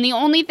you? And the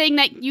only thing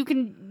that you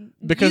can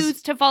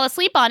use to fall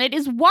asleep on it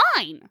is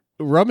wine.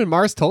 Roman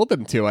Mars told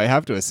them to, I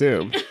have to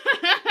assume.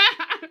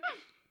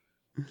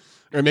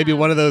 Or maybe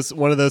one of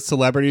those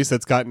celebrities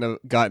that's gotten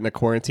a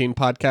quarantine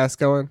podcast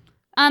going.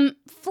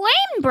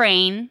 Flame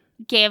Brain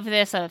gave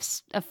this a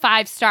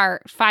 5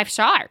 stars.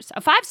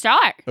 A 5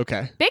 star.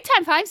 Okay. Big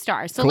time 5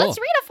 stars. So Cool. let's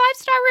read a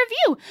 5-star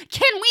review.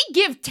 Can we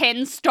give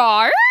 10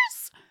 stars?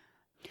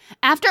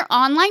 After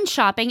online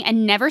shopping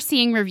and never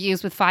seeing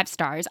reviews with 5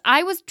 stars,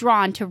 I was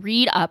drawn to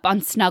read up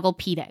on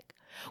Snugglepedic.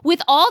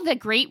 With all the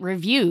great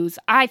reviews,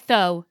 I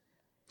thought,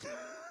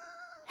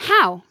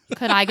 how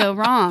could I go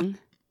wrong?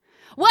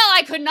 Well,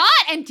 I could not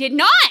and did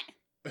not.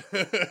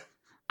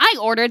 I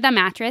ordered the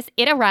mattress.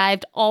 It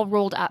arrived all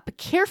rolled up.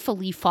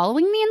 Carefully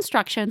following the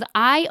instructions,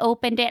 I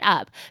opened it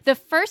up. The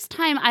first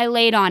time I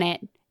laid on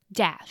it,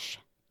 dash,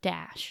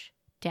 dash,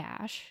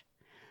 dash.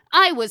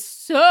 I was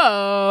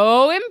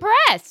so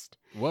impressed.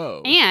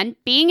 Whoa. And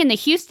being in the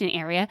Houston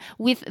area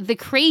with the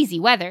crazy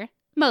weather,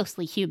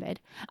 mostly humid,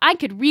 I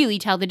could really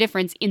tell the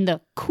difference in the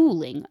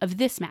cooling of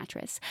this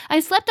mattress. I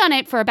slept on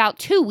it for about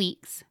 2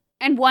 weeks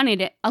and wanted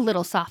it a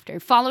little softer.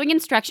 Following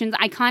instructions,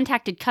 I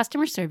contacted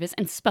customer service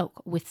and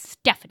spoke with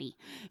Stephanie.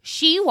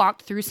 She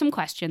walked through some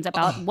questions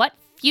about what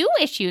few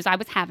issues I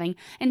was having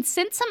and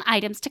sent some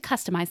items to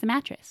customize the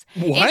mattress.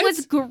 What? It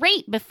was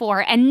great before,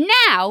 and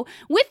now,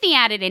 with the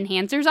added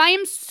enhancers, I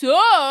am so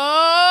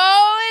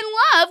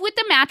in love with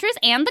the mattress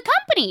and the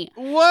company.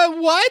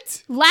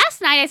 What?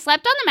 Last night, I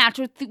slept on the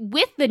mattress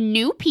with the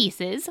new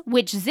pieces,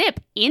 which zip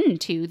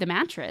into the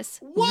mattress.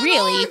 What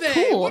really are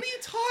they? cool. What are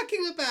you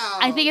talking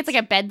about? I think it's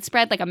like a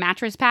bedspread, like a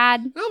mattress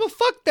pad. No, but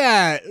fuck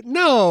that.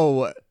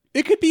 No.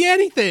 It could be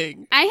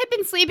anything. I had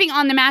been sleeping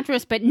on the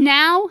mattress, but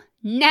now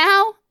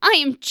I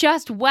am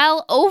just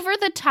well over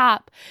the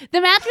top.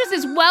 The mattress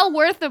is well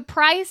worth the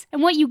price,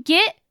 and what you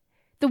get,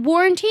 the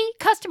warranty,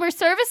 customer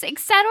service,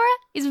 etc.,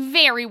 is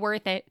very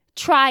worth it.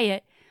 Try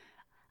it.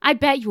 I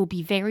bet you will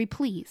be very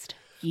pleased.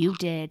 You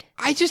did.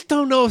 I just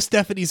don't know if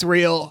Stephanie's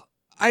real.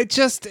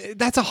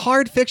 That's a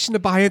hard fiction to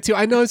buy into.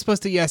 I know I'm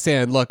supposed to yes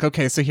and. Look,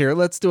 okay, so here,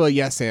 let's do a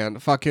yes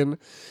and. Fucking...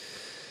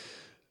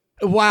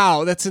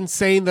 Wow, that's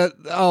insane that,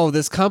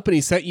 this company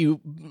sent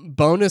you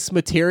bonus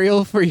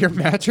material for your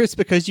mattress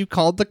because you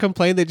called to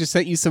complain. They just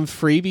sent you some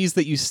freebies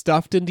that you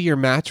stuffed into your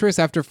mattress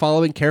after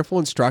following careful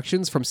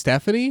instructions from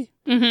Stephanie?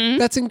 Mm-hmm.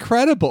 That's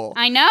incredible.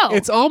 I know.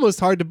 It's almost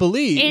hard to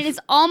believe. It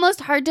is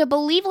almost hard to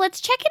believe. Let's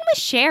check in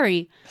with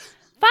Sherry.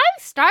 5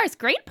 stars,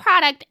 great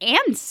product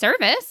and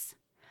service.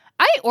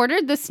 I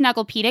ordered the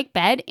Snugglepedic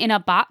bed in a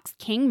box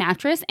king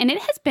mattress, and it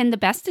has been the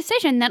best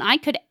decision that I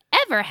could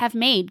ever have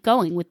made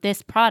going with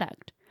this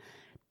product.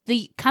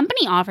 The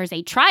company offers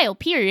a trial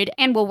period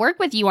and will work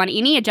with you on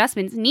any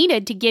adjustments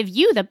needed to give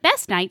you the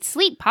best night's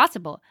sleep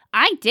possible.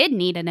 I did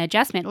need an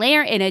adjustment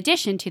layer in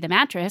addition to the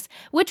mattress,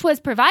 which was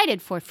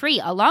provided for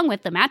free along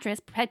with the mattress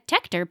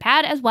protector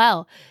pad as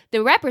well.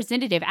 The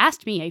representative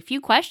asked me a few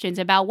questions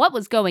about what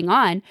was going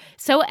on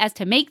so as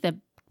to make the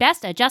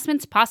best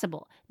adjustments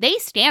possible. They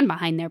stand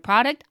behind their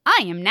product. I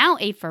am now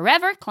a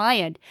forever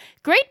client.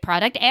 Great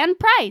product and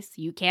price.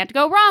 You can't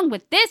go wrong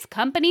with this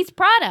company's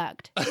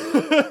product.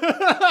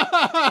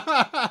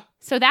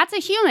 So that's a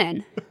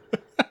human.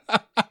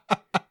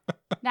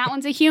 That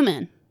one's a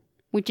human,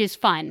 which is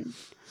fun.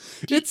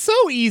 It's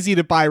so easy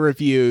to buy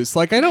reviews.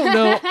 Like, I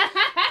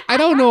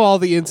don't know all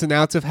the ins and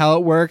outs of how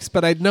it works,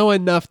 but I know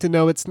enough to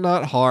know it's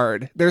not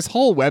hard. There's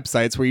whole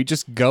websites where you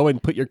just go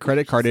and put your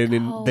credit card in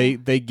and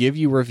they give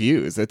you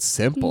reviews. It's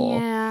simple.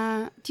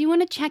 Yeah. Do you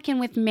want to check in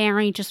with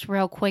Mary just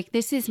real quick?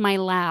 This is my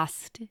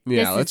last.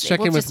 Yeah, let's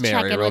check in with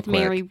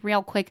Mary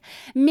real quick.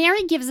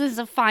 Mary gives us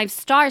a 5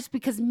 stars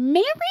because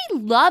Mary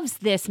loves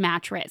this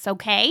mattress,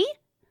 okay?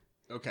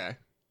 Okay.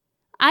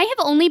 I have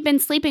only been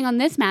sleeping on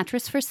this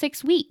mattress for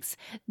 6 weeks.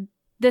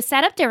 The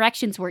setup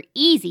directions were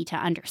easy to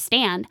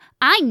understand.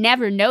 I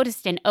never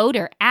noticed an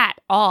odor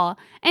at all,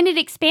 and it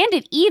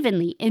expanded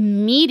evenly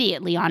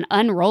immediately on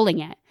unrolling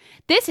it.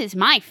 This is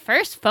my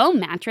first foam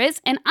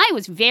mattress, and I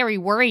was very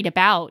worried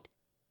about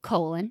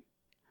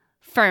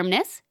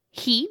firmness,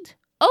 heat,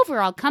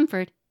 overall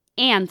comfort,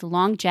 and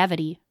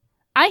longevity.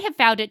 I have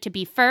found it to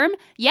be firm,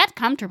 yet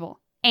comfortable,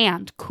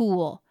 and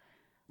cool.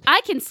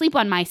 I can sleep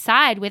on my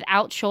side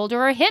without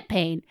shoulder or hip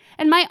pain,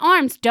 and my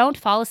arms don't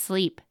fall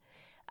asleep.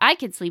 I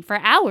could sleep for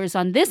hours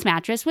on this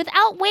mattress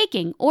without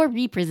waking or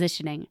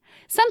repositioning,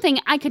 something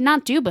I could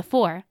not do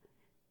before.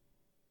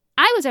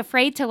 I was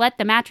afraid to let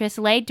the mattress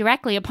lay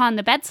directly upon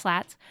the bed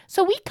slats,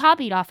 so we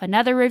copied off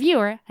another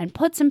reviewer and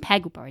put some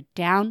pegboard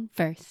down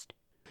first.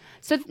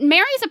 So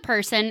Mary's a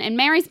person, and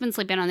Mary's been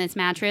sleeping on this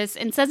mattress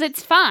and says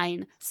it's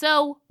fine.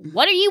 So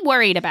what are you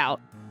worried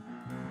about?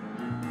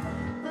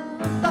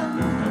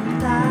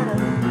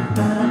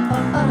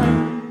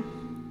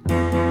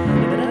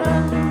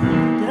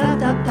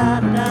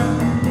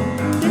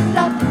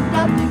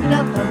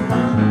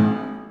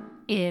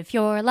 If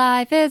your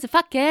life is a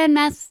fucking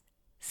mess,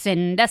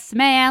 send us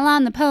mail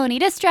on the pony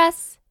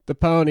distress. The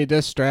pony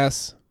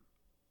distress.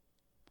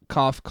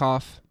 Cough,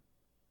 cough.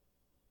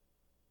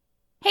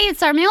 Hey,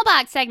 it's our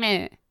mailbox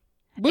segment.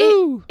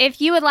 Woo!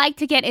 If you would like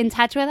to get in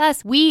touch with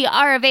us, we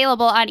are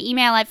available on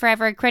email at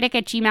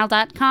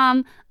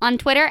forevercritic@gmail.com, on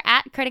Twitter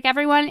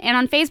 @criticeveryone, and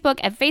on Facebook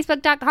at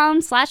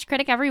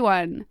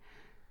facebook.com/criticeveryone.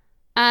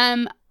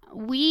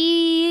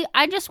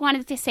 I just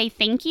wanted to say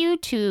thank you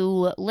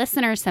to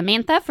listener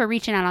Samantha for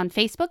reaching out on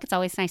Facebook. It's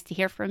always nice to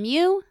hear from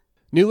you.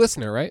 New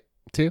listener, right?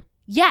 Too?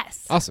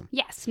 Yes. Awesome.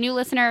 Yes. New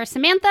listener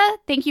Samantha,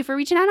 thank you for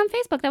reaching out on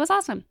Facebook. That was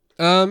awesome.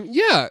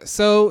 Yeah.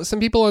 So some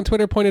people on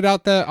Twitter pointed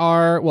out that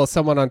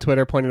someone on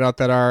Twitter pointed out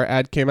that our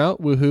ad came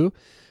out. Woohoo.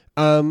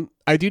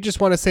 I do just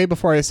want to say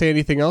before I say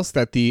anything else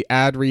that the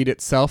ad read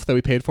itself that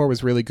we paid for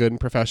was really good and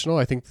professional.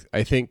 I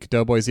think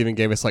Doughboys even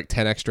gave us like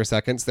 10 extra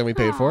seconds than we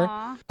paid for.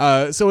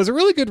 So it was a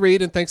really good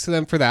read, and thanks to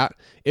them for that.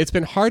 It's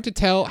been hard to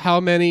tell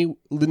how many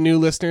new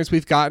listeners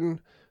we've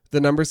gotten. The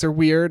numbers are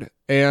weird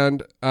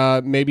and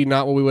maybe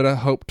not what we would have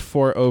hoped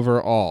for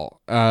overall.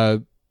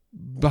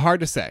 But hard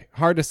to say.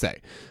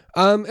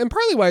 And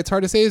partly why it's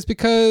hard to say is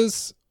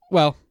because,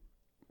 well,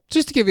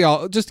 just to give you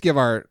all a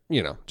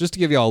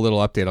little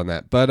update on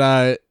that.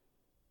 But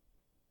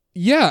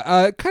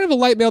kind of a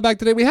light mailbag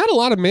today. We had a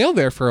lot of mail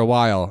there for a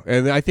while,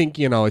 and I think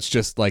it's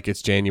just like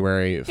it's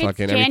January.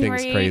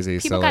 Everything's crazy.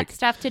 People so got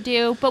stuff to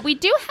do, but we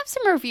do have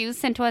some reviews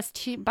sent to us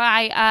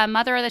by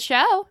Mother of the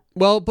Show.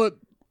 Well, but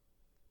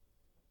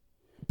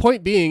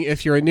point being,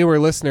 if you're a newer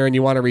listener and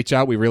you want to reach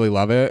out, we really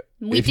love it.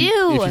 If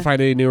you find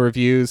any new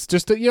reviews,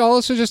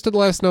 also just to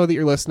let us know that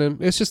you're listening.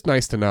 It's just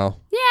nice to know.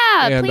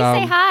 Yeah, and, please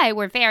say hi.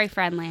 We're very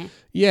friendly.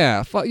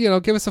 Yeah,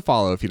 give us a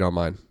follow if you don't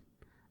mind.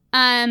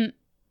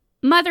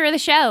 Mother of the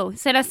Show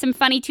sent us some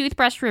funny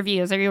toothbrush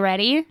reviews. Are you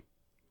ready?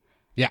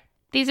 Yeah.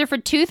 These are for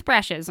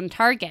toothbrushes on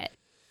Target.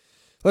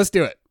 Let's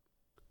do it.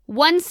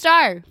 1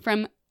 star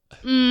from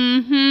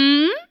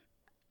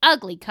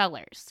Ugly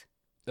Colors.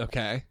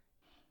 Okay.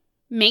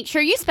 Make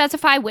sure you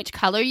specify which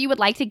color you would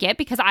like to get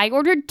because I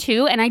ordered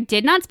 2 and I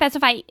did not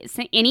specify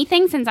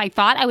anything since I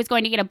thought I was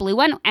going to get a blue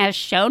one as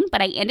shown,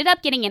 but I ended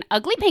up getting an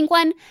ugly pink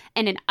one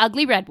and an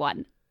ugly red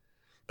one.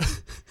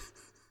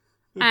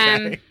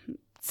 Okay.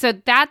 So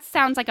that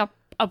sounds like a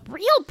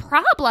real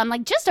problem,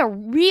 like just a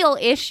real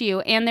issue.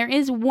 And there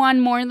is one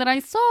more that I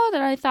saw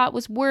that I thought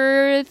was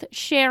worth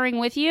sharing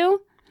with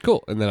you.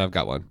 Cool. And then I've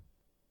got one.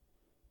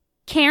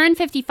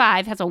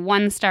 Karen55 has a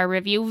 1-star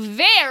review.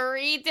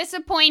 Very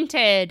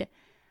disappointed.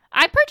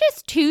 I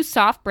purchased 2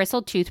 soft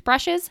bristle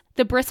toothbrushes.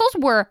 The bristles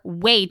were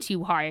way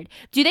too hard.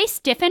 Do they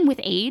stiffen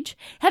with age?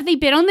 Have they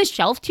been on the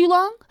shelf too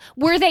long?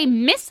 Were they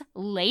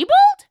mislabeled?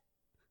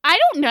 I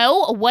don't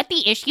know what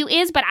the issue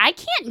is, but I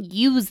can't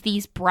use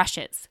these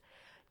brushes.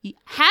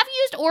 Have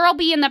used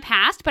Oral-B in the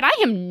past, but I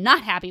am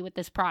not happy with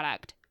this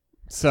product.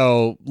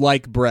 So,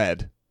 like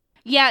bread.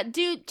 Yeah,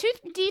 do you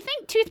think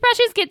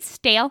toothbrushes get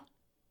stale?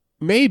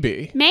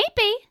 Maybe. I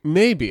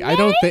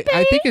don't think.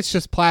 I think it's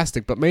just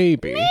plastic, but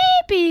maybe.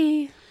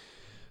 Maybe.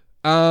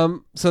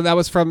 So that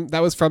was from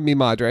Mi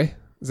Madre.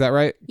 Is that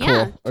right?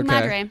 Yeah, Cool. tu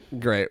madre.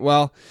 Great.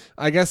 Well,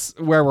 I guess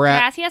where we're at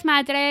Gracias,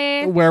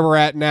 madre. where we're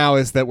at now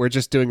is that we're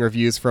just doing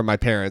reviews from my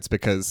parents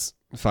because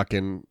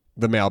fucking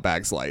the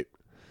mailbag's light.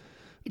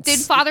 Did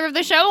father of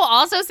the show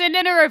also send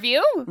in a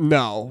review?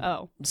 No.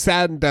 Oh.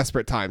 Sad and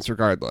desperate times,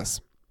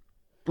 regardless.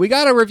 We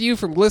got a review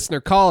from listener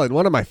Colin,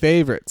 one of my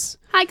favorites.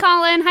 Hi,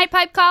 Colin. Hi,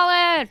 Pipe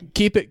Colin.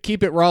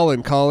 Keep it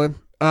rolling, Colin.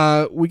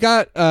 We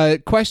got a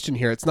question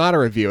here. It's not a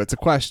review. It's a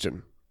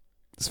question.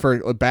 It's for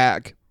a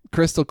bag.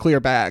 Crystal clear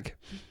bag.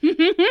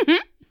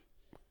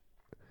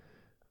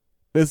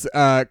 This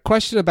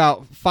question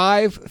about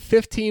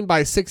 15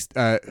 by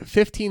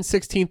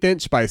 16th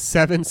inch by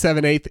 7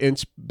 7/8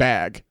 inch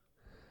bag.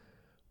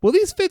 Will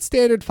these fit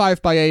standard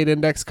 5x8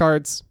 index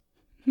cards?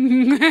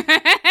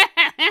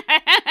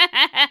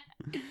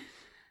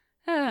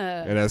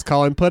 And as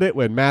Colin put it,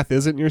 when math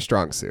isn't your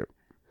strong suit.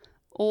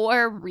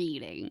 Or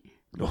reading.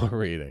 Or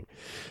reading.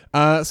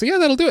 So yeah,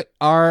 that'll do it.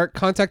 Our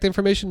contact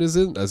information is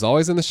as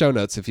always in the show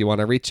notes. If you want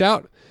to reach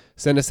out,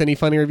 send us any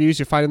funny reviews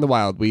you find in the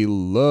wild. We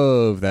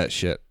love that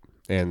shit.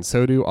 And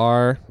so do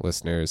our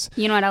listeners.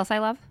 You know what else I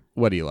love?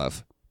 What do you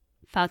love?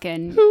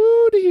 Fucking.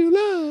 Who do you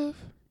love?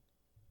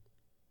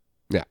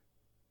 Yeah.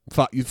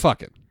 You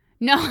fucking.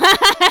 No.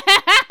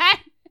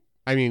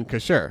 I mean,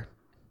 'cause sure.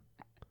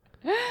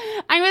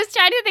 I was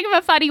trying to think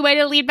of a funny way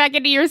to lead back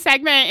into your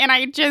segment, and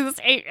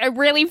it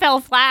really fell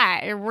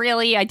flat.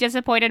 I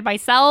disappointed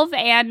myself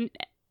and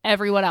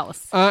everyone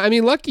else. I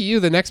mean, lucky you,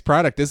 the next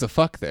product is a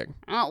fuck thing.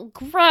 Oh,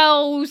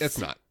 gross. It's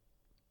not.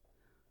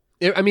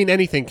 I mean,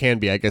 anything can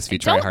be, I guess, if you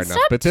try hard enough.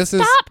 But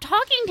Stop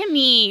talking to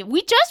me.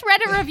 We just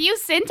read a review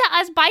sent to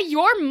us by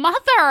your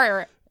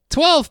mother.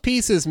 12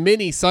 pieces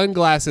mini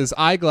sunglasses,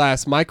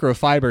 eyeglass,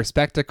 microfiber,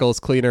 spectacles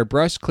cleaner,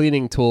 brush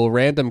cleaning tool,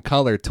 random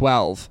color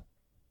 12.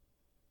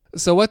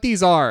 So what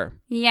these are...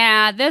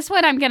 Yeah, this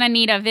one I'm going to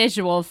need a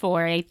visual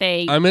for, I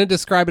think. I'm going to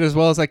describe it as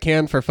well as I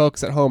can for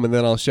folks at home, and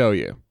then I'll show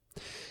you.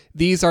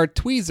 These are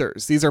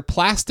tweezers. These are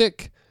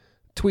plastic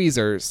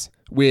tweezers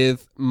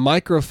with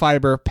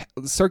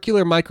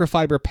circular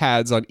microfiber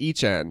pads on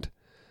each end.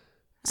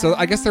 So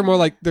I guess they're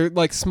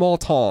like small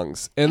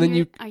tongs. And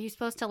then are you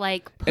supposed to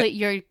like put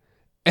your...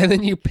 And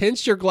then you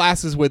pinch your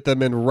glasses with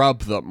them and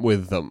rub them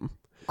with them.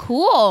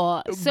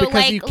 Cool. So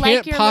because you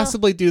can't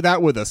possibly do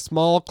that with a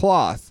small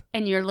cloth.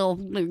 And your little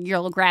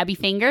grabby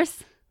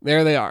fingers?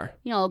 There they are.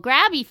 You know,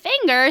 grabby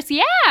fingers.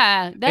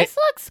 Yeah. This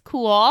looks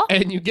cool.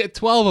 And you get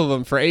 12 of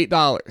them for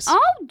 $8.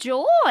 Oh,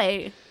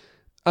 joy.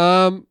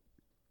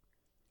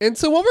 And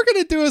so what we're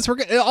going to do is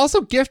also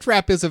gift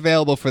wrap is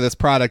available for this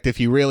product if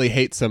you really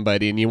hate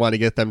somebody and you want to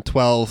get them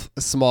 12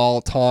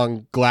 small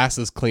tong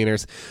glasses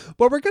cleaners.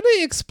 What we're going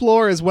to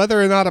explore is whether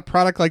or not a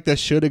product like this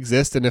should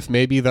exist and if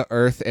maybe the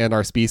earth and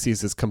our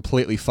species is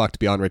completely fucked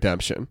beyond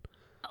redemption.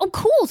 Oh,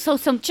 cool. So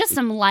just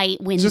some light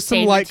Wednesday Just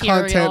some light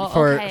material.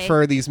 content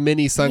for these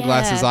mini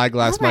sunglasses,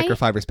 eyeglass,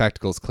 microfiber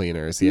spectacles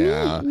cleaners.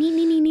 Yeah.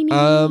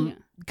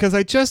 Because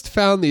I just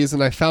found these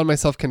and I found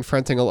myself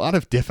confronting a lot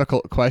of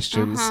difficult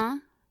questions. Uh-huh.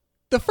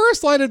 The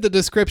first line of the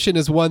description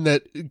is one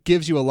that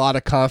gives you a lot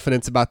of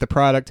confidence about the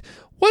product.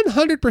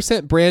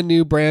 100% brand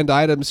new brand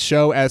items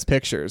show as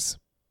pictures.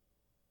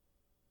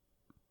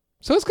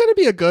 So it's going to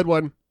be a good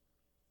one.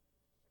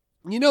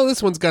 You know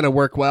this one's going to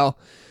work well.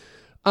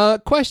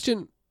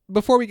 Question,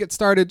 before we get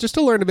started, just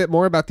to learn a bit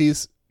more about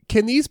these.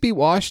 Can these be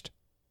washed?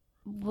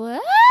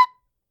 What?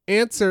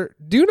 Answer,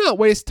 do not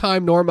waste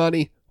time nor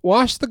money.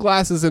 Wash the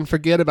glasses and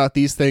forget about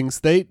these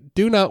things. They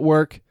do not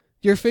work.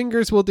 Your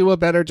fingers will do a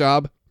better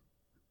job.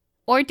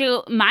 Or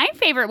my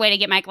favorite way to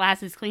get my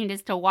glasses cleaned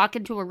is to walk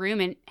into a room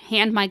and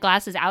hand my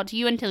glasses out to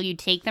you until you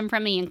take them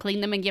from me and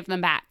clean them and give them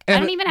back. I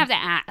don't even have to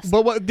ask.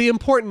 But what the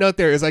important note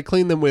there is I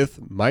clean them with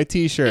my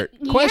t-shirt.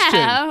 Question.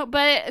 Yeah,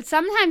 but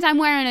sometimes I'm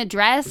wearing a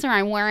dress or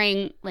I'm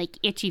wearing like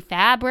itchy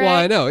fabric. Well,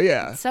 I know,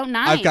 yeah. So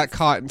nice. I've got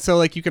cotton. So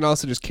like you can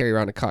also just carry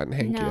around a cotton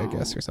hanky, I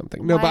guess, or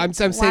something. No, but I'm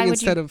saying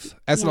instead of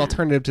as an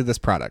alternative to this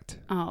product.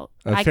 Oh.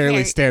 A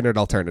fairly standard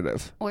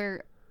alternative.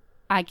 Or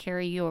I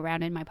carry you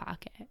around in my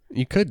pocket.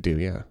 You could do,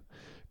 yeah.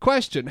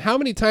 Question, how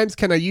many times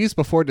can I use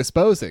before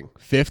disposing?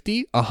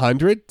 50,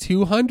 100,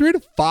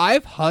 200,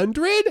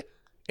 500?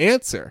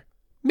 Answer,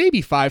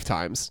 maybe 5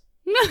 times.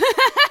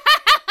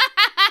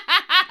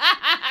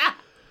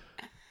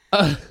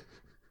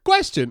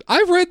 Question,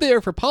 I've read they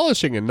are for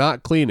polishing and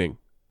not cleaning.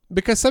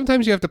 Because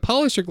sometimes you have to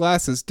polish your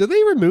glasses. Do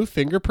they remove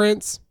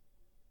fingerprints?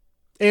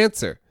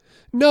 Answer,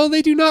 no,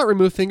 they do not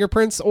remove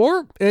fingerprints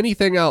or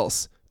anything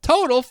else.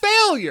 Total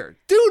failure.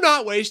 Do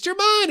not waste your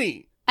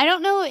money. I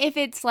don't know if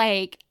it's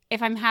like...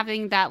 if I'm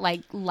having that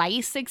like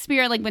lice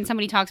experience, like when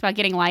somebody talks about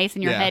getting lice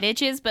and your head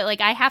itches, but like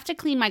I have to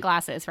clean my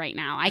glasses right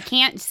now. I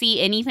can't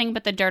see anything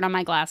but the dirt on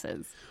my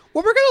glasses.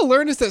 What we're going to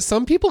learn is that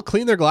some people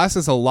clean their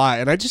glasses a lot.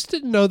 And I just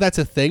didn't know that's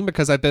a thing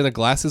because I've been a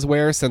glasses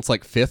wearer since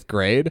like 5th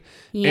grade.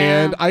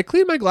 Yeah. And I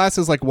clean my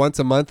glasses like once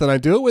a month and I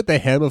do it with the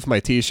hem of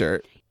my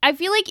t-shirt. I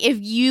feel like if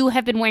you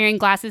have been wearing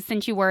glasses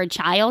since you were a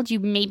child,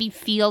 you maybe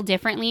feel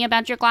differently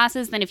about your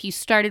glasses than if you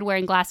started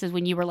wearing glasses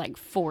when you were like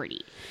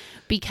 40.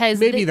 Because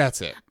maybe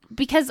that's it.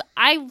 because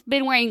I've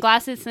been wearing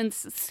glasses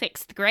since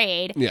 6th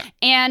grade. Yeah.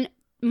 And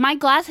my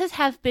glasses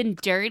have been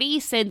dirty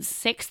since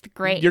 6th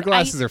grade. Your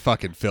glasses are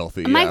fucking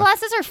filthy. My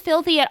glasses are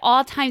filthy at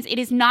all times. It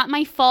is not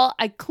my fault.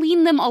 I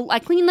clean them a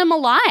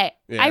lot.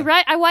 Yeah.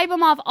 I wipe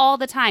them off all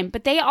the time,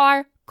 but they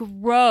are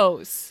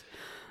gross.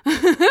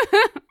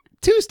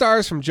 2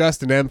 stars from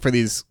Justin M for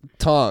these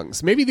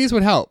tongs. Maybe these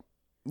would help.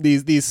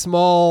 These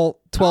small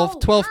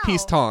 12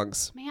 piece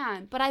tongs.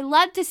 Man, but I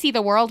love to see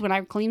the world when I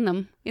clean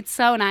them. It's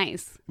so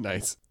nice.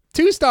 Nice.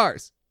 2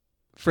 stars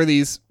for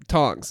these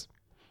tongs,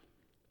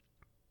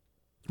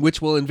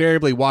 which will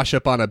invariably wash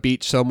up on a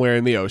beach somewhere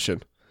in the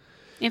ocean.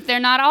 If they're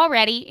not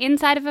already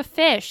inside of a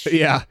fish.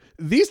 Yeah.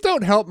 These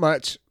don't help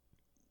much.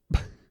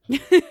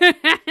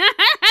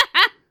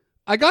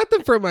 I got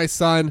them for my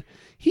son.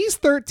 He's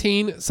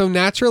 13, so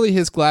naturally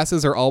his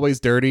glasses are always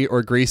dirty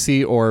or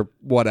greasy or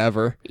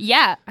whatever.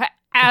 Yeah,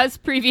 as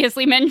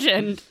previously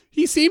mentioned.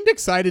 He seemed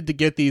excited to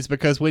get these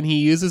because when he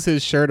uses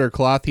his shirt or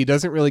cloth, he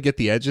doesn't really get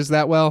the edges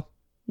that well.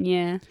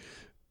 Yeah.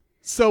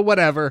 So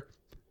whatever.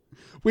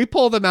 We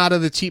pull them out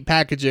of the cheap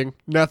packaging,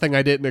 nothing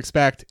I didn't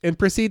expect, and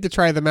proceed to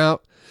try them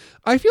out.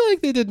 I feel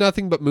like they did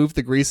nothing but move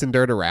the grease and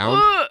dirt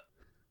around.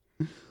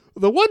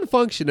 The one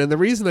function and the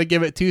reason I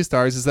give it 2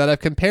 stars is that I've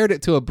compared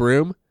it to a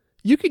broom.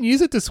 You can use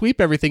it to sweep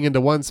everything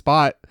into one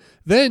spot.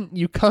 Then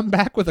you come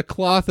back with a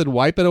cloth and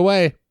wipe it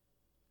away.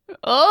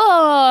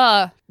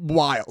 Oh.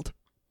 Wild.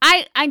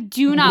 I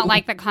do not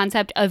like the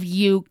concept of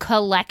you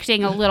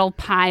collecting a little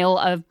pile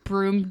of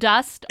broom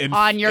dust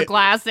on your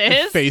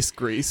glasses. Face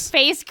grease.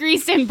 Face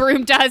grease and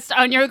broom dust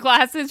on your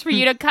glasses for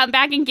you to come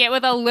back and get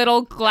with a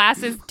little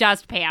glasses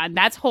dustpan.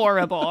 That's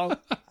horrible.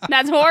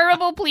 That's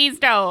horrible. Please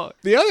don't.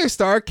 The other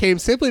star came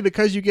simply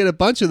because you get a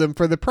bunch of them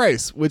for the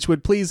price, which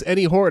would please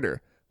any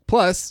hoarder.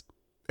 Plus,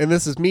 and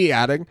this is me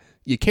adding,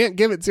 you can't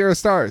give it 0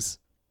 stars.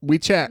 We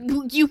checked.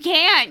 You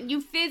can't. You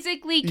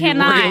physically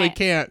cannot. You really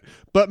can't.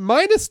 But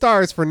minus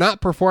stars for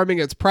not performing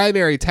its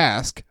primary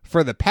task,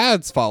 for the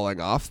pads falling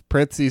off.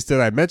 Parentheses, did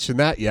I mention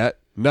that yet?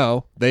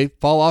 No, they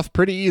fall off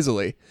pretty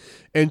easily.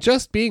 And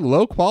just being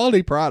low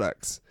quality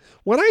products.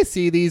 When I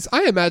see these,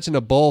 I imagine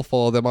a bowl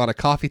full of them on a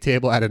coffee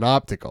table at an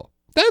optical.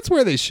 That's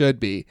where they should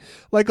be.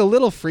 Like a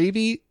little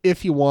freebie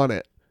if you want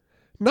it.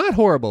 Not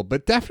horrible,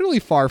 but definitely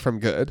far from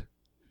good.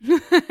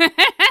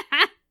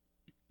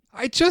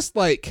 I just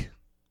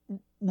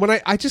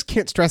I just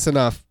can't stress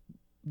enough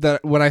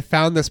that when I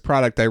found this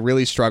product, I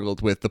really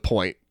struggled with the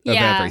point of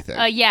everything.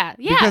 Yeah.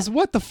 Because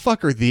what the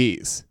fuck are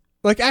these?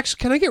 Like, actually,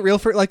 can I get real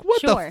for it? Like,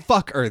 what Sure. the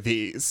fuck are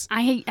these?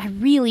 I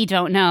really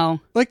don't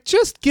know. Like,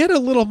 just get a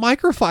little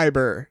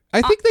microfiber.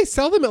 I think they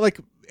sell them at like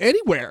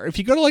anywhere. If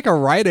you go to like a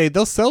Rite Aid,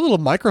 they'll sell little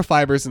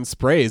microfibers and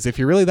sprays. If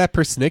you're really that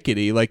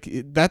persnickety, like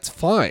that's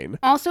fine.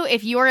 Also,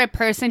 if you're a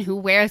person who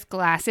wears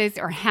glasses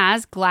or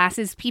has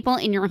glasses people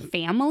in your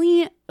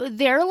family,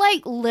 they're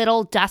like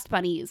little dust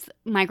bunnies,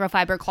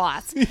 microfiber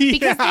cloths.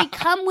 Because they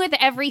come with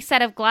every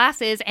set of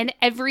glasses and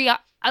every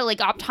like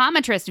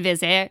optometrist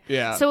visit.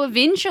 Yeah. So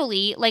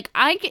eventually, like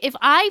if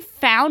I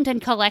found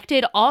and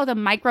collected all the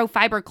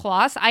microfiber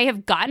cloths I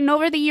have gotten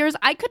over the years,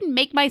 I could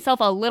make myself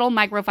a little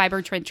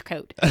microfiber trench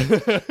coat.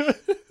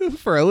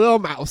 For a little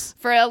mouse.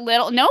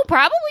 No,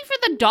 probably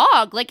for the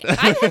dog. Like I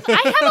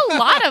have a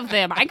lot of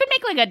them. I could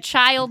make like a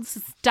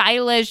child's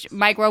stylish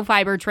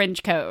microfiber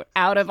trench coat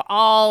out of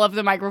all of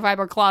the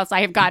microfiber cloths I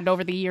have gotten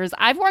over the years.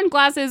 I've worn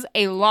glasses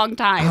a long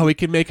time. Oh, we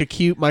can make a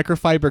cute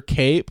microfiber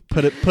cape.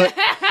 Put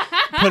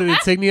an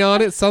insignia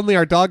on it. Suddenly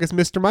our dog is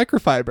Mr.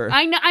 Microfiber.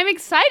 I'm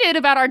excited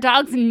about our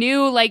dog's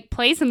new like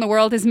place in the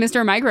world as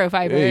Mr.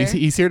 Microfiber.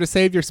 He's here to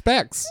save your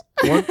specs.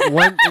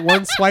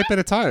 One swipe at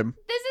a time.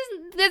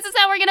 This is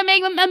how we're gonna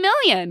make $1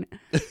 million.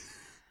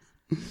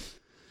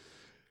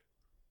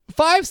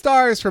 5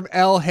 stars from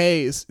L.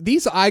 Hayes.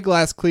 These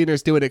eyeglass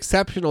cleaners do an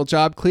exceptional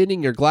job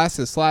cleaning your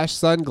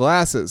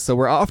glasses/sunglasses, so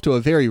we're off to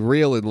a very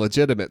real and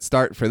legitimate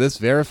start for this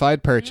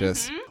verified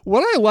purchase. Mm-hmm.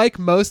 What I like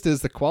most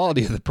is the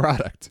quality of the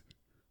product.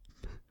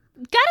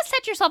 Gotta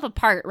set yourself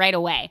apart right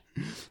away.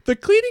 The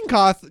cleaning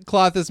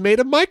cloth is made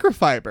of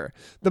microfiber.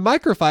 The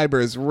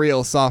microfiber is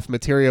real soft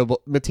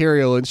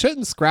material and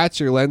shouldn't scratch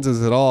your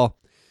lenses at all.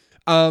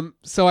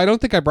 So I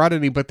don't think I brought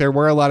any, but there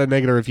were a lot of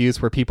negative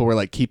reviews where people were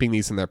like keeping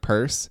these in their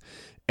purse.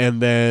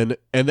 And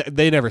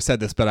they never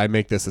said this, but I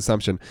make this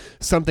assumption.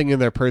 Something in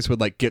their purse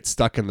would like get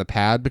stuck in the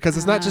pad because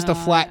it's not just a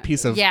flat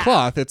piece of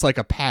cloth. It's like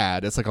a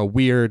pad. It's like a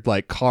weird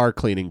like car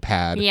cleaning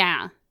pad.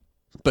 Yeah.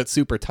 But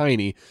super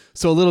tiny.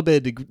 So a little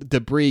bit of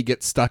debris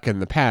gets stuck in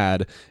the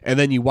pad, and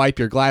then you wipe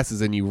your glasses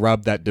and you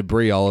rub that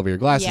debris all over your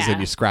glasses and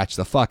you scratch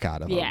the fuck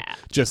out of them. Yeah.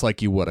 Just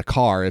like you would a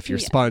car if your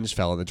sponge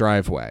fell in the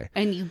driveway.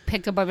 And you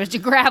picked up a bunch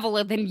of gravel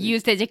and then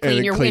used it to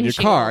clean your windshield.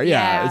 Your car.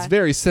 Yeah, it's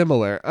very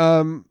similar.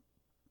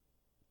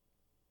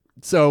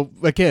 So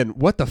again,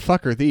 what the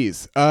fuck are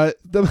these?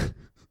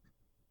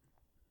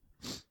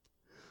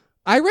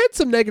 I read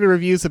some negative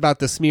reviews about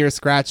the smear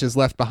scratches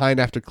left behind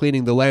after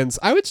cleaning the lens.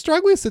 I would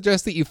strongly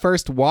suggest that you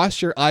first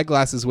wash your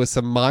eyeglasses with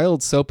some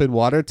mild soap and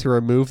water to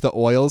remove the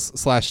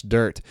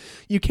oils/dirt.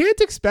 You can't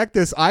expect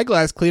this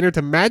eyeglass cleaner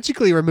to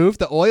magically remove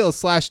the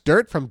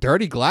oils/dirt from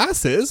dirty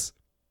glasses.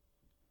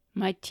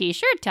 My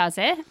t-shirt does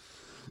it.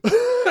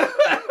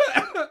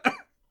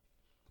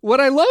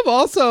 What I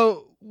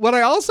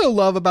also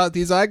love about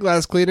these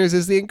eyeglass cleaners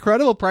is the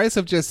incredible price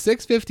of just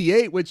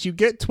 $6.58, which you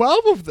get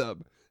 12 of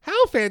them.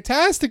 How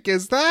fantastic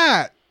is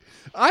that?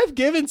 I've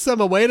given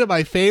some away to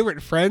my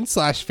favorite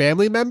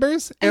friends/family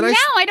members. And now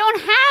I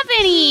don't have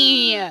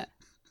any.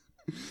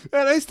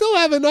 And I still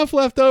have enough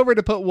left over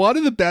to put one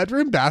in the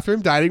bedroom,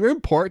 bathroom, dining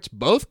room, porch,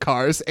 both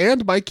cars,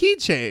 and my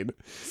keychain.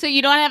 So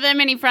you don't have that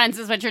many friends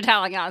is what you're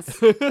telling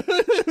us.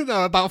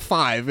 No, about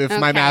 5, if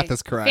my math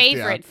is correct.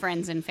 Favorite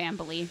friends and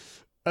family.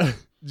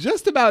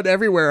 Just about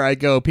everywhere I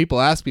go,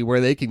 people ask me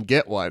where they can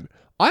get one.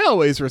 I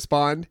always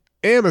respond,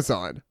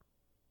 Amazon.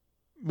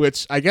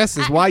 Which I guess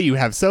is why you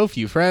have so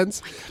few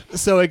friends.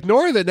 So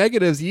ignore the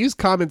negatives, use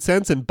common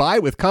sense, and buy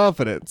with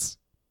confidence.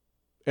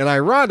 An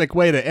ironic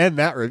way to end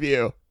that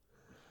review.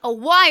 A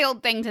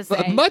wild thing to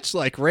say. Much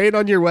like rain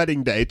on your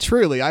wedding day.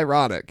 Truly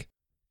ironic.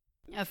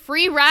 A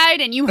free ride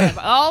and you have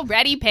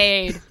already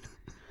paid.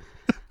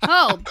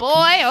 Oh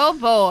boy, oh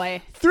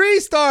boy.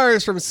 3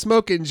 stars from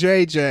Smokin'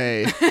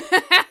 JJ.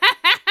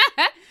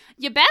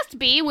 You best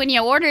be when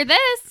you order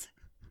this.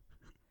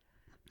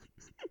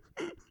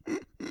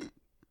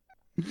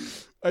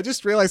 I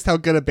just realized how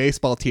good a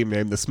baseball team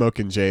name the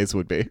Smokin' Jays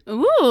would be.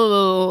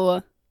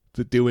 Ooh.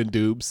 The Doin'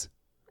 Doobs.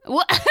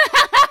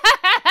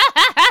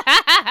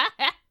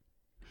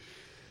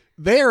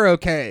 They are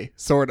okay,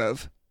 sort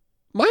of.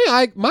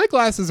 My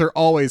glasses are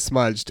always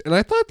smudged, and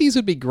I thought these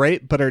would be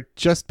great, but are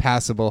just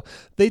passable.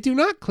 They do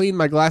not clean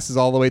my glasses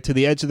all the way to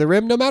the edge of the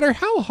rim, no matter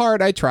how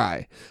hard I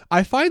try.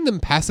 I find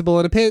them passable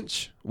in a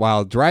pinch,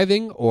 while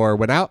driving or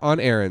when out on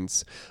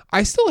errands.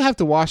 I still have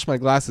to wash my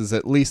glasses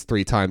at least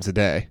 3 times a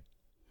day.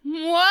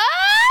 What?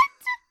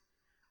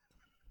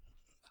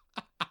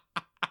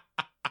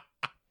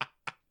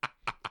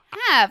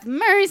 Have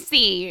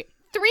mercy.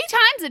 3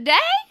 times a day?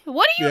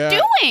 What are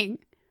you doing?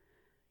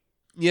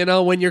 You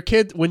know, when your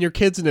kid's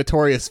a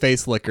notorious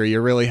face licker, you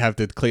really have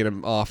to clean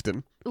them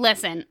often.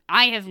 Listen,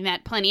 I have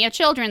met plenty of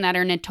children that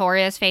are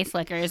notorious face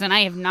lickers, and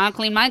I have not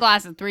cleaned my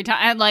glasses 3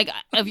 times. Like,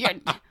 if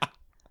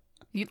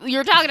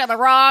you're talking to the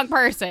wrong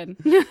person.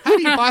 How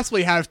do you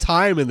possibly have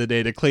time in the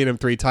day to clean them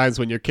 3 times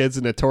when your kid's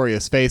a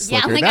notorious face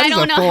licker? Like, that is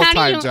a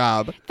full-time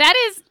job. That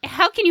is,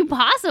 how can you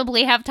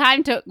possibly have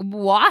time to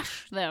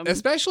wash them?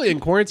 Especially in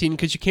quarantine,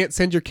 because you can't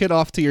send your kid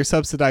off to your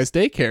subsidized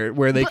daycare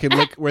where they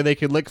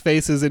can lick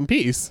faces in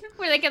peace.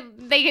 Where they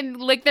can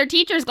lick their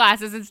teacher's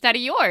glasses instead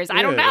of yours.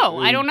 I don't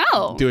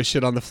know. Do a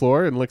shit on the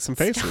floor and lick some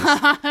faces.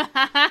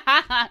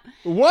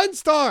 1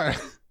 star.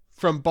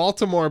 From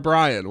Baltimore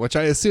Brian, which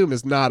I assume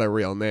is not a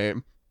real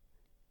name.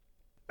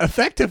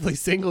 Effectively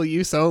single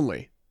use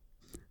only.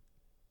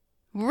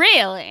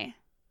 Really?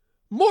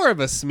 More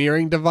of a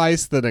smearing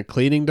device than a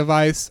cleaning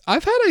device.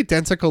 I've had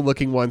identical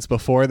looking ones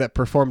before that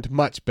performed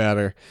much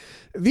better.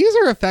 These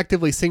are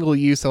effectively single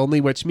use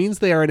only, which means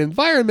they are an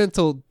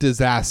environmental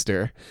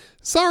disaster.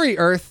 Sorry,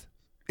 Earth.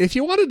 If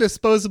you want a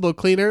disposable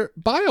cleaner,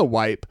 buy a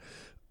wipe.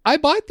 I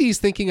bought these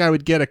thinking I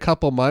would get a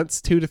couple months,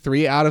 2 to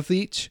 3 out of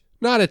each.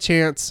 Not a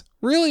chance.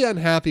 Really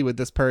unhappy with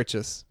this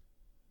purchase.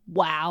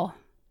 Wow.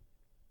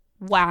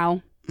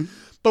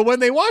 But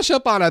when they wash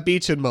up on a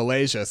beach in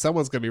Malaysia,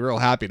 someone's going to be real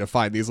happy to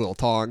find these little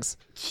tongs.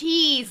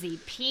 Cheesy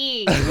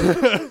pig.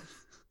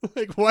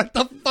 Like, what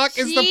the fuck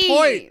is the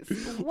point?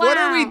 Wow. What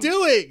are we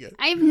doing?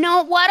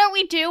 What are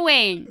we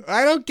doing?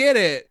 I don't get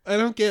it.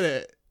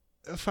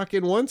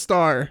 Fucking 1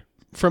 star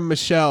from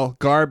Michelle.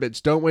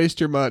 Garbage. Don't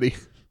waste your money.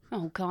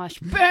 Oh gosh,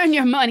 burn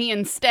your money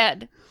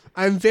instead.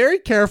 I'm very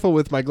careful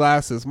with my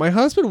glasses. My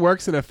husband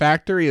works in a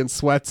factory and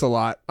sweats a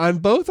lot. On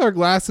both our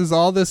glasses,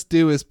 all this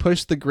do is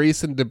push the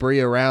grease and debris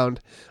around.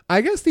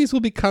 I guess these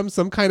will become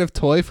some kind of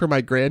toy for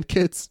my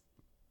grandkids.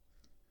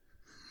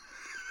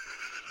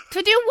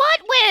 To do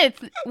what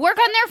with? Work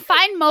on their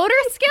fine motor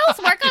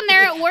skills? Work on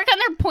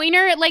their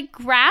pointer like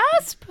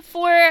grasp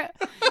for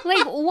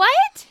like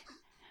what?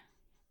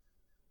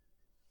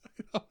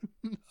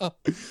 No.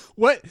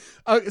 What?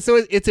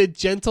 So it's a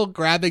gentle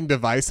grabbing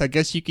device. I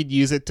guess you could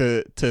use it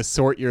to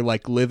sort your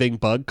like living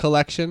bug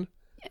collection.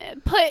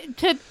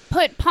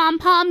 Put pom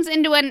poms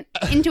into an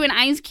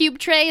ice cube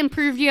tray and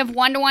prove you have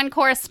 1-to-1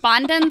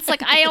 correspondence.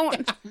 Like I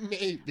don't.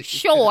 Maybe.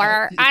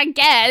 Sure, I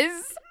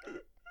guess.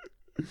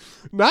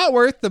 Not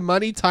worth the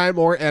money, time,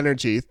 or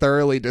energy.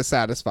 Thoroughly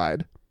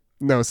dissatisfied.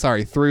 No,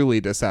 sorry,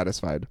 thoroughly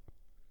dissatisfied.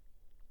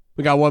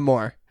 We got 1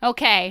 more.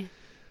 Okay.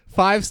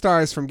 5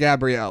 stars from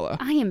Gabriella.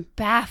 I am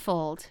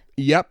baffled.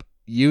 Yep,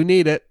 you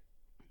need it.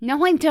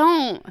 No, I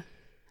don't.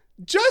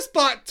 Just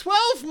bought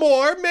 12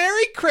 more.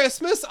 Merry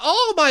Christmas.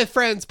 All my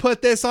friends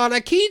put this on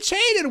a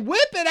keychain and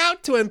whip it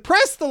out to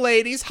impress the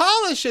ladies.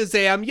 Holla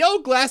Shazam. Yo,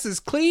 glasses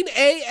clean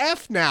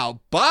AF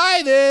now.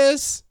 Buy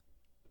this.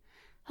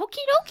 Okie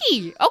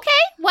dokie.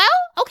 Okay, well,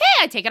 okay,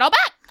 I take it all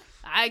back.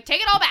 I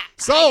take it all back.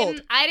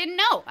 Sold. I didn't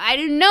know. I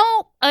didn't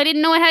know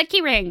it had a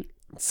key ring.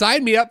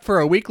 Sign me up for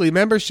a weekly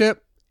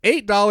membership.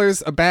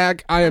 $8 a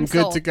bag. I'm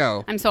good sold. to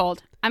go. I'm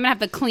sold. I'm gonna have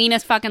the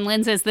cleanest fucking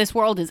lenses this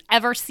world has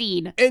ever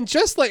seen. And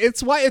just like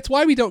it's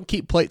why we don't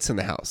keep plates in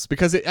the house,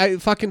 because I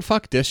fucking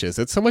fuck dishes.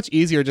 It's so much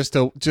easier just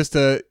to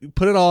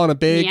put it all on a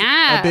big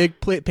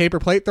paper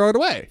plate, throw it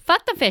away.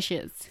 Fuck the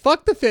fishes.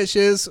 Fuck the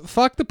fishes.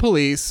 Fuck the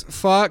police.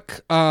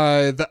 Fuck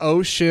the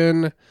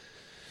ocean.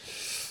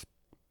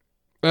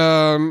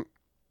 You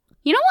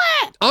know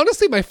what?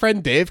 Honestly, my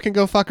friend Dave can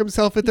go fuck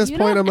himself at this You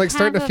point. don't I'm like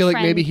starting to have a feel like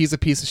maybe friend he's a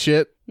piece of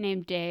shit.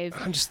 Named Dave.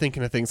 I'm just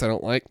thinking of things I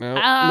don't like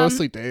now.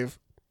 Mostly Dave.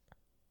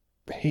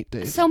 I hate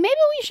Dave. So maybe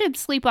we should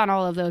sleep on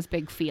all of those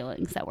big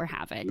feelings that we're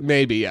having.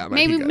 Maybe, yeah.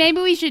 Maybe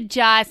we should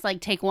just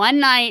like take one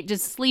night,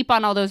 just sleep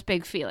on all those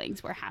big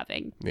feelings we're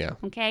having. Yeah.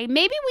 Okay.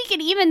 Maybe we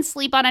could even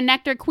sleep on a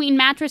Nectar Queen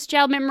mattress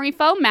gel memory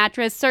foam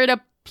mattress,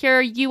 Serta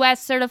Pure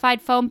US certified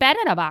foam bed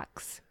in a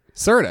box.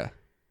 Serta.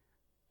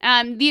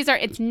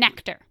 It's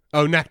Nectar.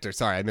 Oh, Nectar.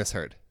 Sorry, I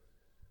misheard.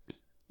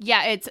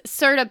 Yeah, it's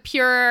Serta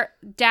Pure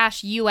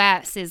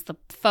 -US is the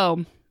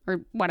foam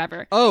or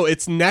whatever. Oh,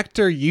 it's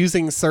Nectar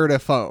using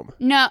Serta foam.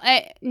 No,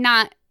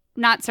 not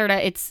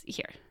Serta. It's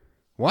here.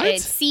 What?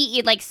 It's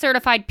CE, like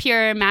certified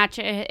pure match.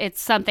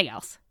 It's something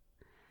else.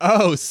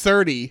 Oh,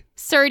 Certi.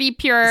 Certi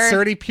Pure.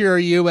 Certi Pure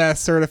US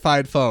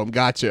certified foam.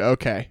 Gotcha.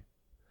 Okay.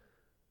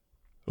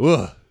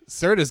 Ugh.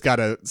 Serta's got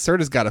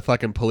to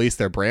fucking police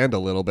their brand a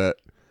little bit.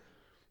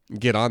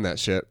 Get on that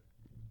shit.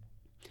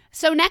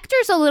 So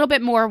Nectar's a little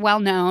bit more well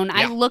known. Yeah.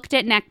 I looked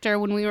at Nectar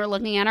when we were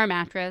looking at our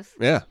mattress.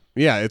 Yeah.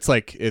 Yeah,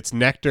 it's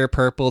Nectar,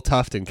 Purple,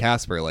 Tuft, and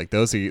Casper. Like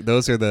those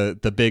are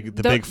the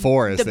big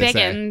four, as the they big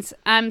say. uns.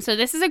 So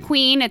this is a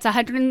queen. It's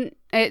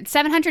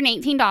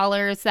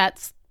 $718.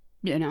 That's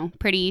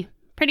pretty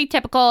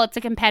typical. It's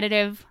a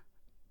competitive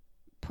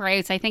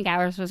price. I think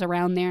ours was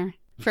around there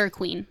for a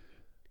queen.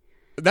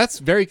 That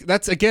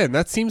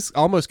seems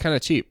almost kind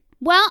of cheap.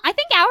 Well, I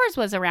think ours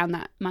was around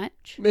that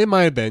much. It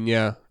might have been,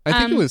 yeah. I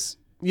think it was,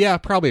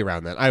 probably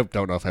around that. I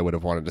don't know if I would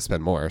have wanted to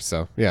spend more.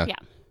 So yeah. Yeah.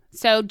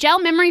 So gel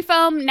memory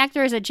foam.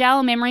 Nectar is a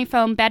gel memory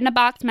foam bed in a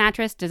box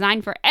mattress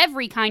designed for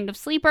every kind of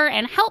sleeper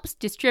and helps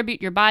distribute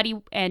your body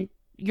and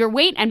your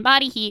weight and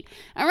body heat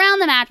around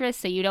the mattress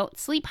so you don't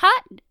sleep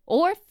hot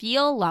or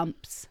feel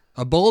lumps.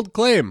 A bold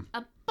claim.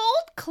 A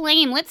bold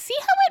claim. Let's see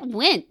how it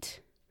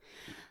went.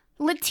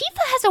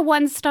 Latifah has a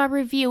 1-star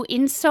review.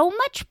 In so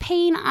much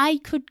pain I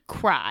could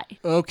cry.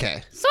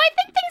 Okay. So I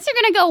think things are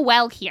going to go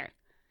well here.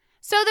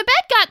 So the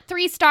bed got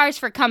 3 stars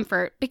for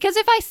comfort because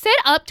if I sit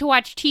up to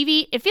watch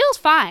TV, it feels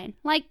fine.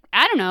 Like,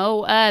 I don't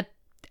know, a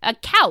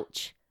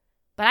couch.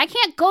 But I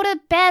can't go to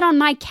bed on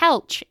my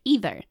couch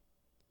either.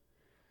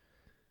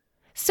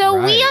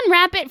 So we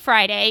unwrapped it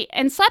Friday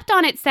and slept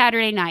on it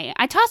Saturday night.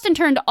 I tossed and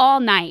turned all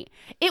night.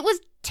 It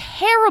was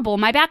terrible.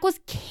 My back was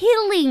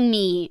killing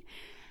me.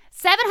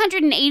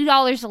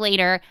 $780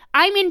 later,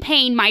 I'm in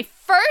pain my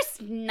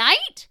first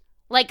night?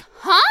 Like,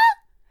 huh?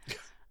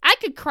 I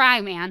could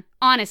cry, man.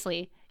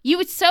 Honestly. You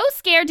was so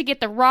scared to get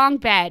the wrong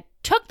bed,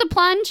 took the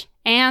plunge,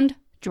 and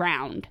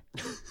drowned.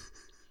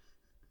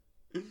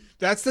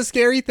 That's the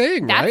scary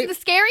thing, right? That's the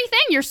scary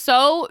thing.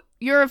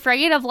 You're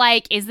afraid of,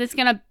 like, is this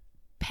going to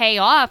pay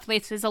off?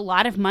 This is a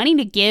lot of money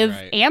to give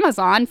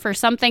Amazon for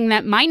something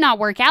that might not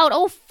work out.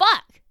 Oh,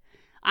 fuck.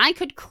 I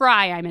could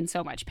cry. I'm in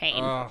so much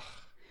pain.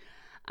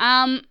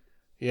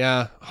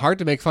 Yeah, hard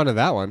to make fun of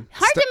that one.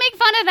 Hard to make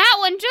fun of that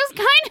one. Just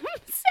kind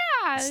of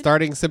sad.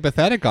 Starting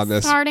sympathetic on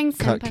this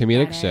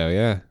comedic show,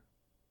 yeah.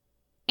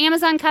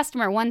 Amazon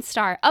customer, 1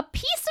 star. A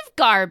piece of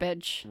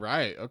garbage.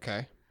 Right,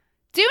 okay.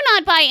 Do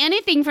not buy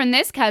anything from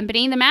this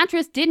company. The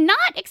mattress did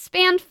not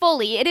expand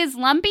fully. It is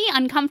lumpy,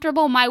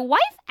 uncomfortable. My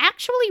wife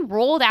actually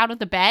rolled out of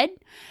the bed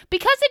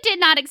because it did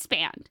not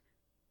expand.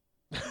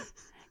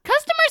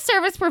 Customer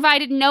service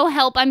provided no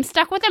help. I'm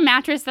stuck with a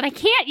mattress that I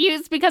can't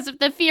use because of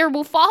the fear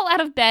we'll fall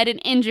out of bed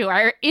and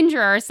injure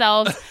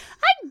ourselves.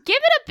 I'd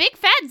give it a big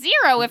fat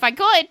 0 if I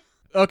could.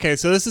 Okay,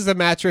 so this is a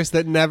mattress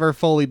that never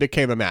fully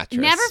became a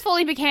mattress.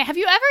 Have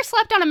you ever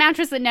slept on a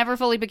mattress that never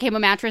fully became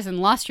a mattress and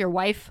lost your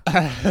wife?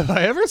 Have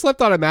I ever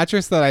slept on a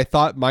mattress that I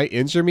thought might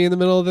injure me in the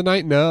middle of the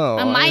night? No.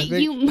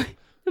 You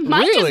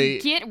might Really?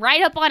 just get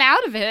right up on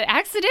out of it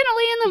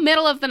accidentally in the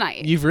middle of the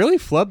night. You've really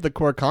flubbed the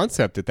core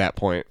concept at that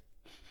point.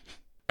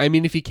 I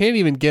mean, if you can't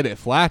even get it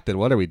flat, then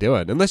what are we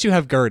doing? Unless you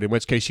have GERD, in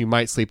which case you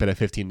might sleep at a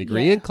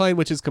 15-degree incline,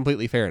 which is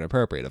completely fair and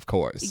appropriate, of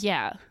course.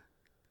 Yeah.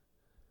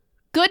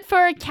 Good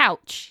for a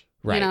couch.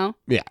 Right. You know?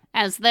 Yeah.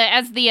 As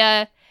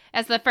the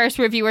first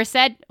reviewer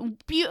said,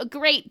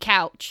 great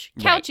couch.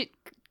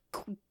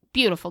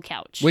 Beautiful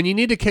couch. When you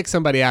need to kick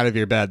somebody out of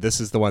your bed,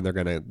 this is the one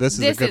this is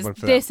a good one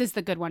for them. This is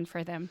the good one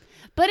for them.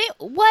 But it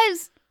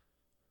was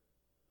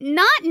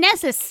not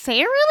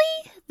necessarily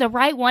the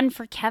right one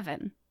for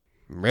Kevin.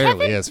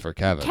 Rarely is for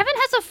Kevin. Kevin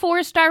has a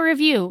 4-star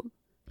review.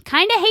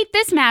 Kind of hate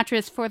this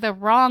mattress for the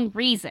wrong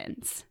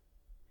reasons.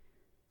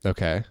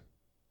 Okay.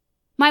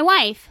 My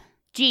wife,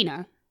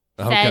 Gina,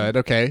 said, good.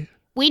 Okay.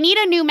 we need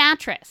a new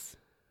mattress.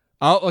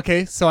 Oh,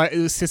 okay. So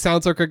it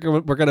sounds like we're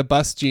going to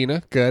bust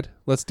Gina. Good.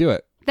 Let's do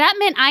it. That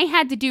meant I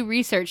had to do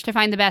research to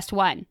find the best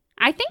one.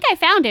 I think I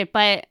found it,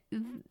 but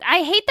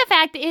I hate the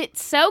fact that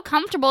it's so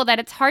comfortable that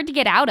it's hard to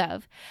get out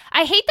of.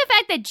 I hate the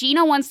fact that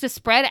Gina wants to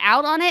spread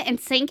out on it and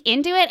sink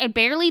into it and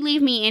barely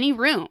leave me any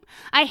room.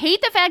 I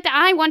hate the fact that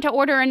I want to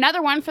order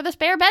another one for the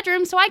spare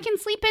bedroom so I can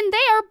sleep in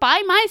there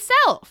by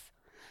myself.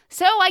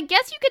 So I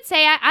guess you could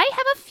say I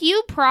have a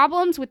few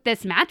problems with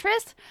this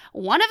mattress.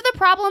 One of the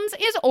problems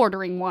is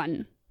ordering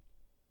one.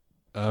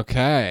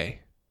 Okay.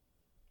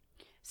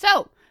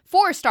 So,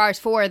 4 stars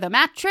for the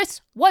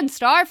mattress, 1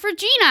 star for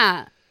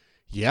Gina.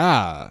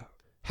 Yeah.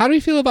 How do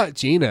you feel about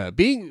Gina?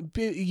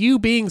 You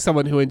being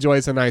someone who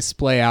enjoys a nice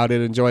splay out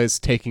and enjoys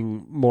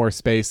taking more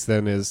space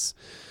than is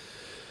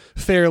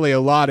fairly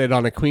allotted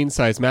on a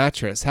queen-size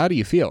mattress. How do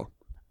you feel?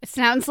 It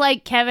sounds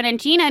like Kevin and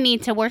Gina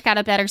need to work out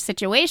a better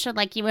situation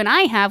like you and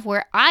I have,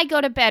 where I go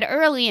to bed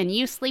early and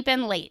you sleep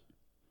in late.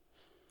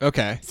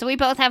 Okay. So we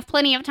both have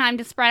plenty of time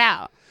to spread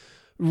out.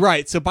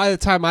 Right. So by the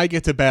time I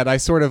get to bed, I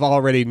sort of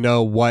already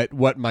know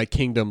what my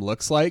kingdom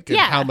looks like and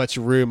how much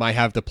room I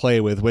have to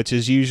play with, which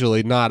is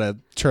usually not a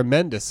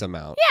tremendous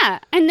amount. Yeah.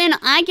 And then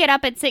I get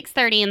up at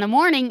 6:30 in the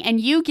morning and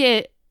you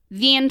get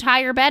the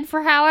entire bed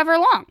for however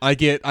long. I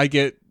get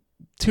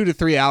 2 to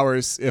 3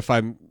 hours if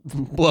I'm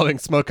blowing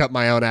smoke up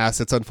my own ass.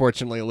 It's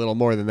unfortunately a little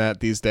more than that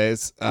these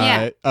days.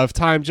 Of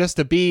time just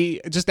to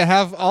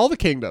have all the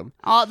kingdom.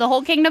 The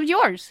whole kingdom's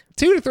yours.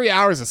 2 to 3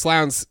 hours of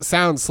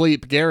sound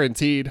sleep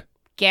guaranteed.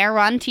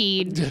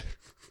 Guaranteed.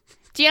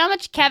 Do you know how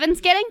much Kevin's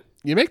getting?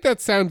 You make that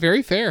sound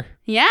very fair.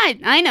 Yeah,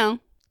 I know.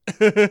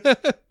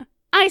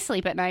 I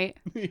sleep at night.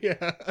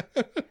 Yeah.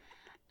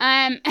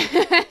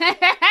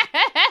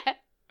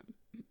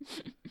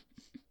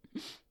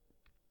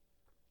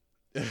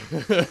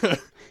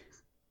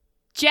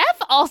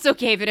 Jeff also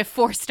gave it a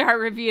 4-star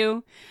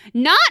review.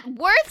 Not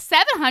worth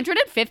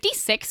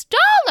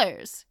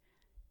 $756.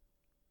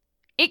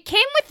 It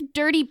came with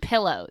dirty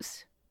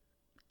pillows.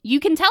 You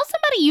can tell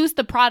somebody used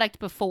the product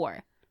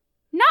before.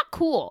 Not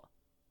cool.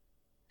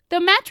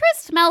 The mattress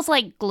smells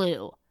like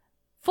glue.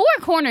 4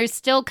 corners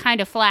still kind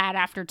of flat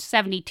after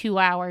 72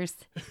 hours.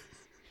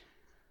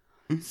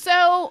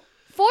 So,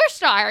 4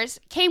 stars,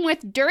 came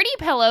with dirty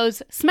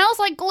pillows, smells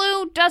like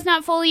glue, does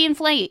not fully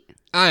inflate.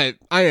 I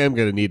am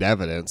going to need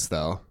evidence,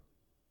 though.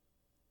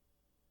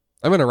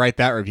 I'm going to write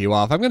that review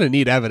off. I'm going to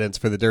need evidence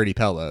for the dirty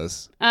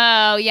pillows.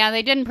 Oh, yeah,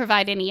 they didn't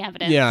provide any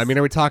evidence. Yeah, I mean,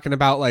 are we talking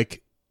about,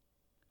 like,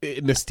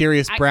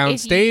 mysterious brown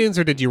stains,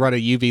 or did you run a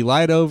UV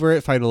light over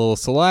it, find a little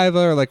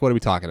saliva, or, like, what are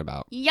we talking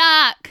about?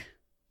 Yuck.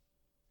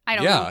 I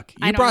don't know.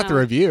 Yuck. You brought the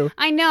review.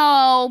 I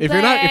know,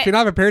 if you're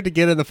not prepared to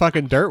get in the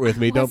fucking dirt with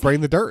me, don't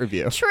bring the dirt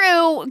review.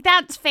 True,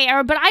 that's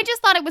fair, but I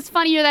just thought it was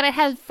funnier that it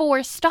had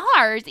 4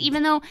 stars,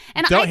 even though...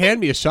 Don't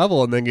hand me a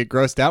shovel and then get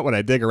grossed out when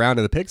I dig around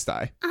in the pigsty.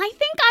 I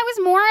think I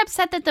was more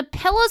upset that the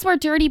pillows were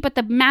dirty, but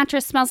the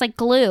mattress smells like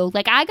glue.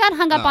 Like, I got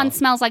hung up on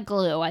smells like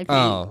glue, I think.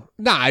 Oh.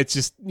 Nah, it's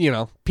just,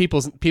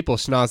 people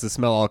schnozzes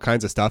smell all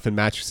kinds of stuff, and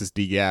mattresses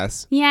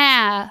de-gas.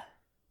 Yeah.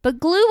 But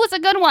glue was a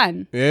good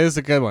one. It is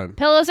a good one.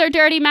 Pillows are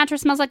dirty,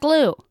 mattress smells like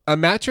glue. A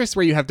mattress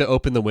where you have to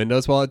open the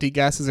windows while it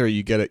degasses, or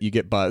you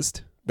get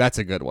buzzed. That's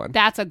a good one.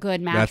 That's a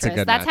good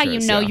mattress. That's how you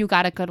know you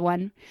got a good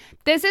one.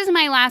 This is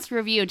my last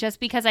review, just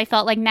because I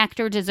felt like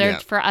Nectar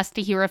deserved for us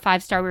to hear a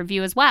 5-star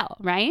review as well,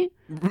 right?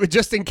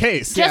 Just in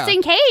case. Just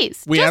in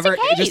case.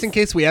 Just in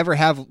case we ever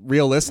have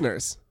real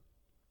listeners.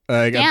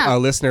 A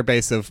listener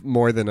base of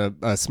more than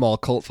a small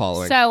cult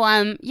following.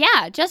 So,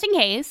 just in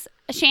case,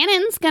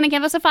 Shannon's going to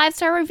give us a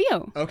 5-star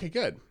review. Okay,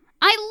 good.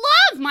 I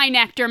love my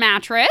Nectar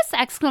mattress!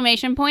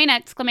 Exclamation point,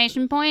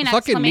 exclamation point,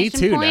 fucking exclamation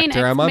me too, point,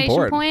 Nectar. I'm on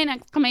board.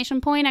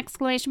 Exclamation point,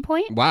 exclamation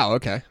point. Wow,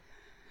 okay.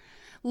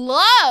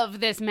 Love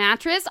this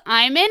mattress.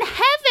 I'm in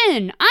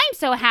heaven. I'm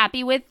so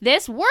happy with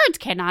this. Words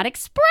cannot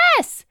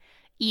express.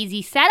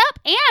 Easy setup,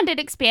 and it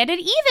expanded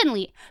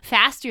evenly.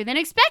 Faster than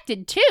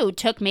expected, too.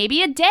 Took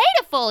maybe a day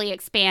to fully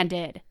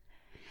expanded.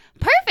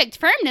 Perfect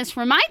firmness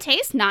for my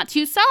taste. Not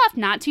too soft,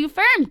 not too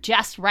firm.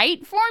 Just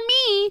right for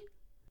me.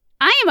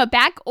 I am a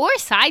back or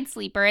side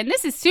sleeper, and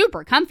this is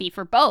super comfy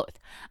for both.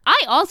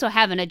 I also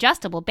have an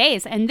adjustable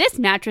base, and this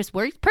mattress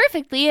works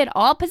perfectly in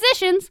all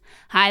positions.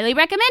 Highly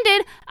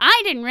recommended.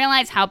 I didn't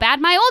realize how bad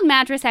my old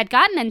mattress had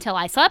gotten until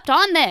I slept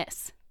on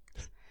this.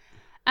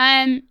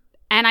 And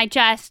I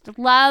just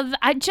love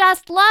a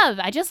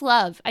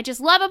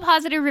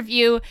positive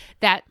review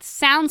that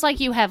sounds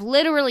like you have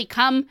literally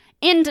come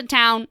into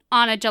town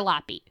on a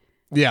jalopy.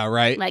 Yeah,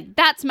 right. Like,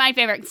 that's my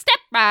favorite. Step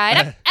right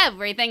up.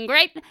 Everything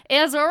great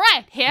is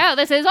right here.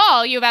 This is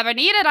all you've ever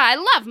needed. I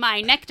love my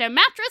Nectar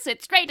mattress.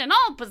 It's great in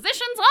all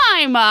positions.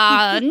 I'm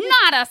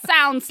not a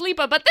sound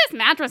sleeper, but this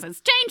mattress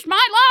has changed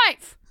my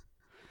life.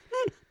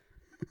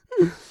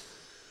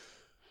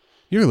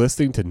 You're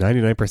listening to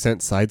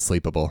 99% Side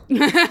Sleepable.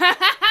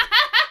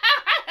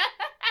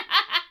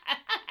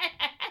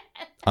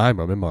 I'm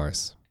Roman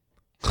Mars.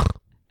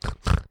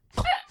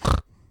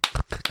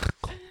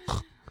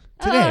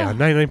 Today on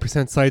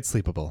 99% Side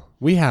Sleepable,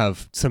 we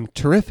have some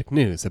terrific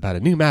news about a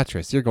new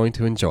mattress you're going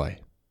to enjoy.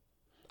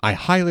 I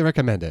highly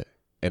recommend it.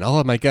 And all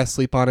of my guests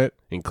sleep on it,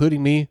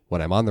 including me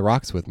when I'm on the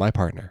rocks with my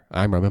partner.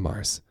 I'm Roman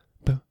Mars.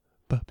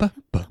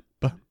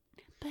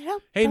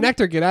 Hey,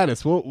 Nectar, get at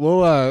us.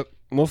 We'll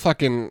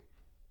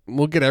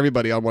get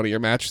everybody on one of your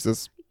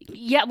mattresses.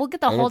 Yeah, we'll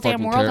get the whole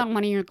damn world on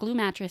one of your glue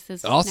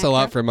mattresses. I'll sell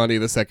out for money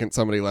the second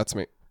somebody lets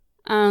me.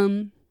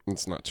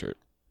 It's not true.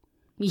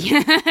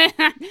 Yeah,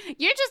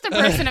 you're just a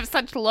person of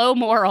such low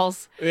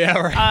morals. Yeah,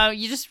 right.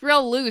 You're just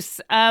real loose.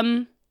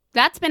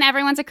 That's been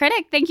Everyone's a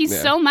Critic. Thank you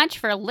so much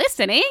for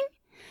listening.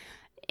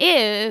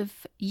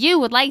 If you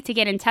would like to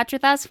get in touch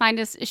with us,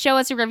 show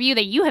us a review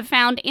that you have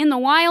found in the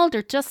wild,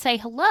 or just say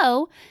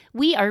hello,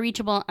 we are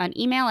reachable on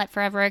email at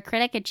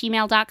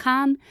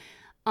foreveracritic@gmail.com,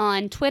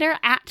 on Twitter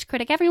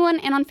 @criticeveryone,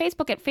 and on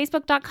Facebook at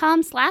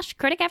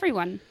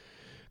facebook.com/criticeveryone.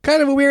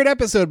 Kind of a weird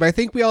episode, but I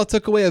think we all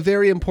took away a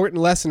very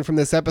important lesson from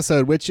this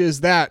episode, which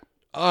is that,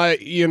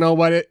 you know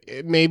what,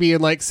 maybe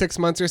in like 6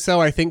 months or so,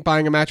 I think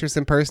buying a mattress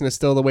in person is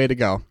still the way to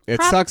go. It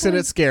sucks and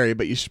it's scary,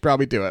 but you should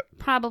probably do it.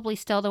 Probably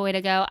still the way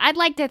to go. I'd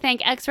like to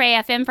thank X-Ray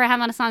FM for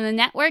having us on the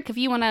network. If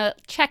you want to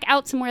check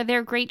out some more of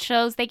their great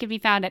shows, they can be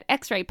found at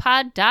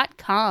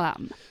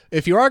xraypod.com.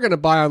 If you are going to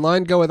buy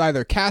online, go with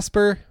either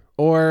Casper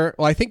or,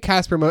 well, I think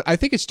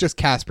it's just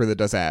Casper that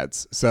does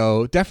ads.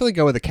 So definitely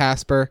go with a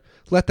Casper.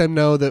 Let them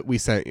know that we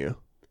sent you.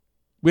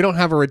 We don't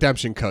have a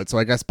redemption code, so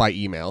I guess by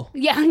email.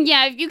 Yeah.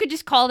 If you could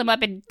just call them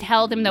up and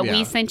tell them that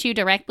we sent you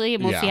directly,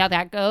 and we'll see how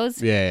that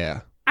goes.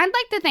 Yeah. I'd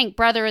like to thank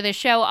brother of the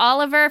show,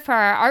 Oliver, for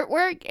our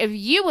artwork. If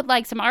you would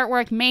like some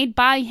artwork made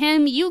by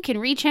him, you can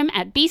reach him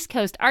at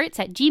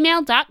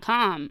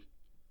beastcoastarts@gmail.com.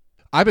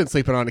 I've been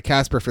sleeping on a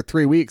Casper for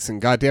 3 weeks,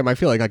 and goddamn, I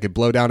feel like I could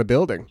blow down a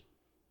building.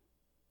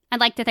 I'd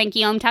like to thank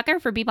Guillaume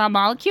Tucker for Bebop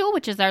Molecule,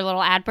 which is our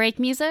little ad break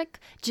music.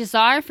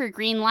 Jazar for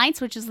Green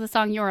Lights, which is the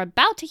song you're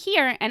about to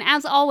hear. And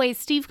as always,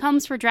 Steve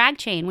Combs for Drag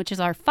Chain, which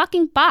is our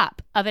fucking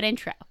bop of an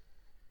intro.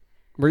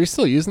 Were you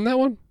still using that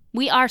one?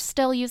 We are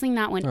still using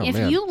that one. If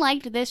you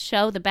liked this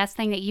show, the best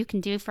thing that you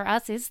can do for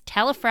us is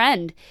tell a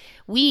friend.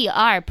 We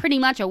are pretty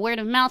much a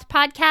word-of-mouth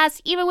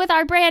podcast, even with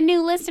our brand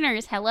new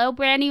listeners. Hello,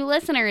 brand new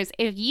listeners.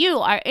 If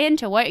you are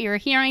into what you're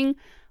hearing,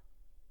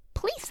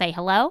 please say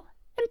hello.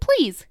 And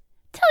please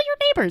tell your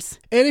neighbors.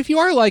 And if you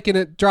are liking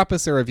it, drop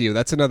us a review.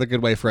 That's another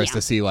good way for us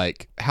to see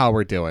like how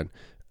we're doing.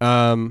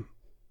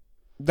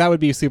 That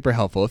would be super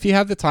helpful. If you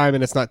have the time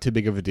and it's not too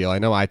big of a deal. I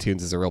know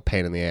iTunes is a real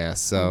pain in the ass.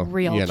 So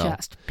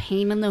just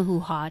pain in the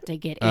hoo-ha to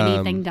get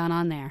anything done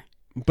on there.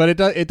 But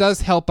it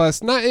does help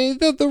us. Not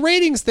the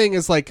ratings thing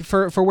is like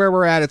for where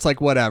we're at, it's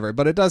like whatever.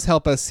 But it does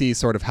help us see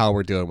sort of how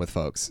we're doing with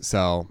folks.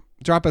 So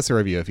drop us a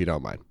review if you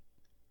don't mind.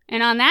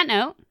 And on that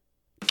note,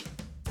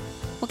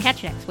 we'll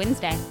catch you next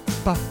Wednesday.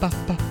 Ba, ba,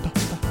 ba, ba.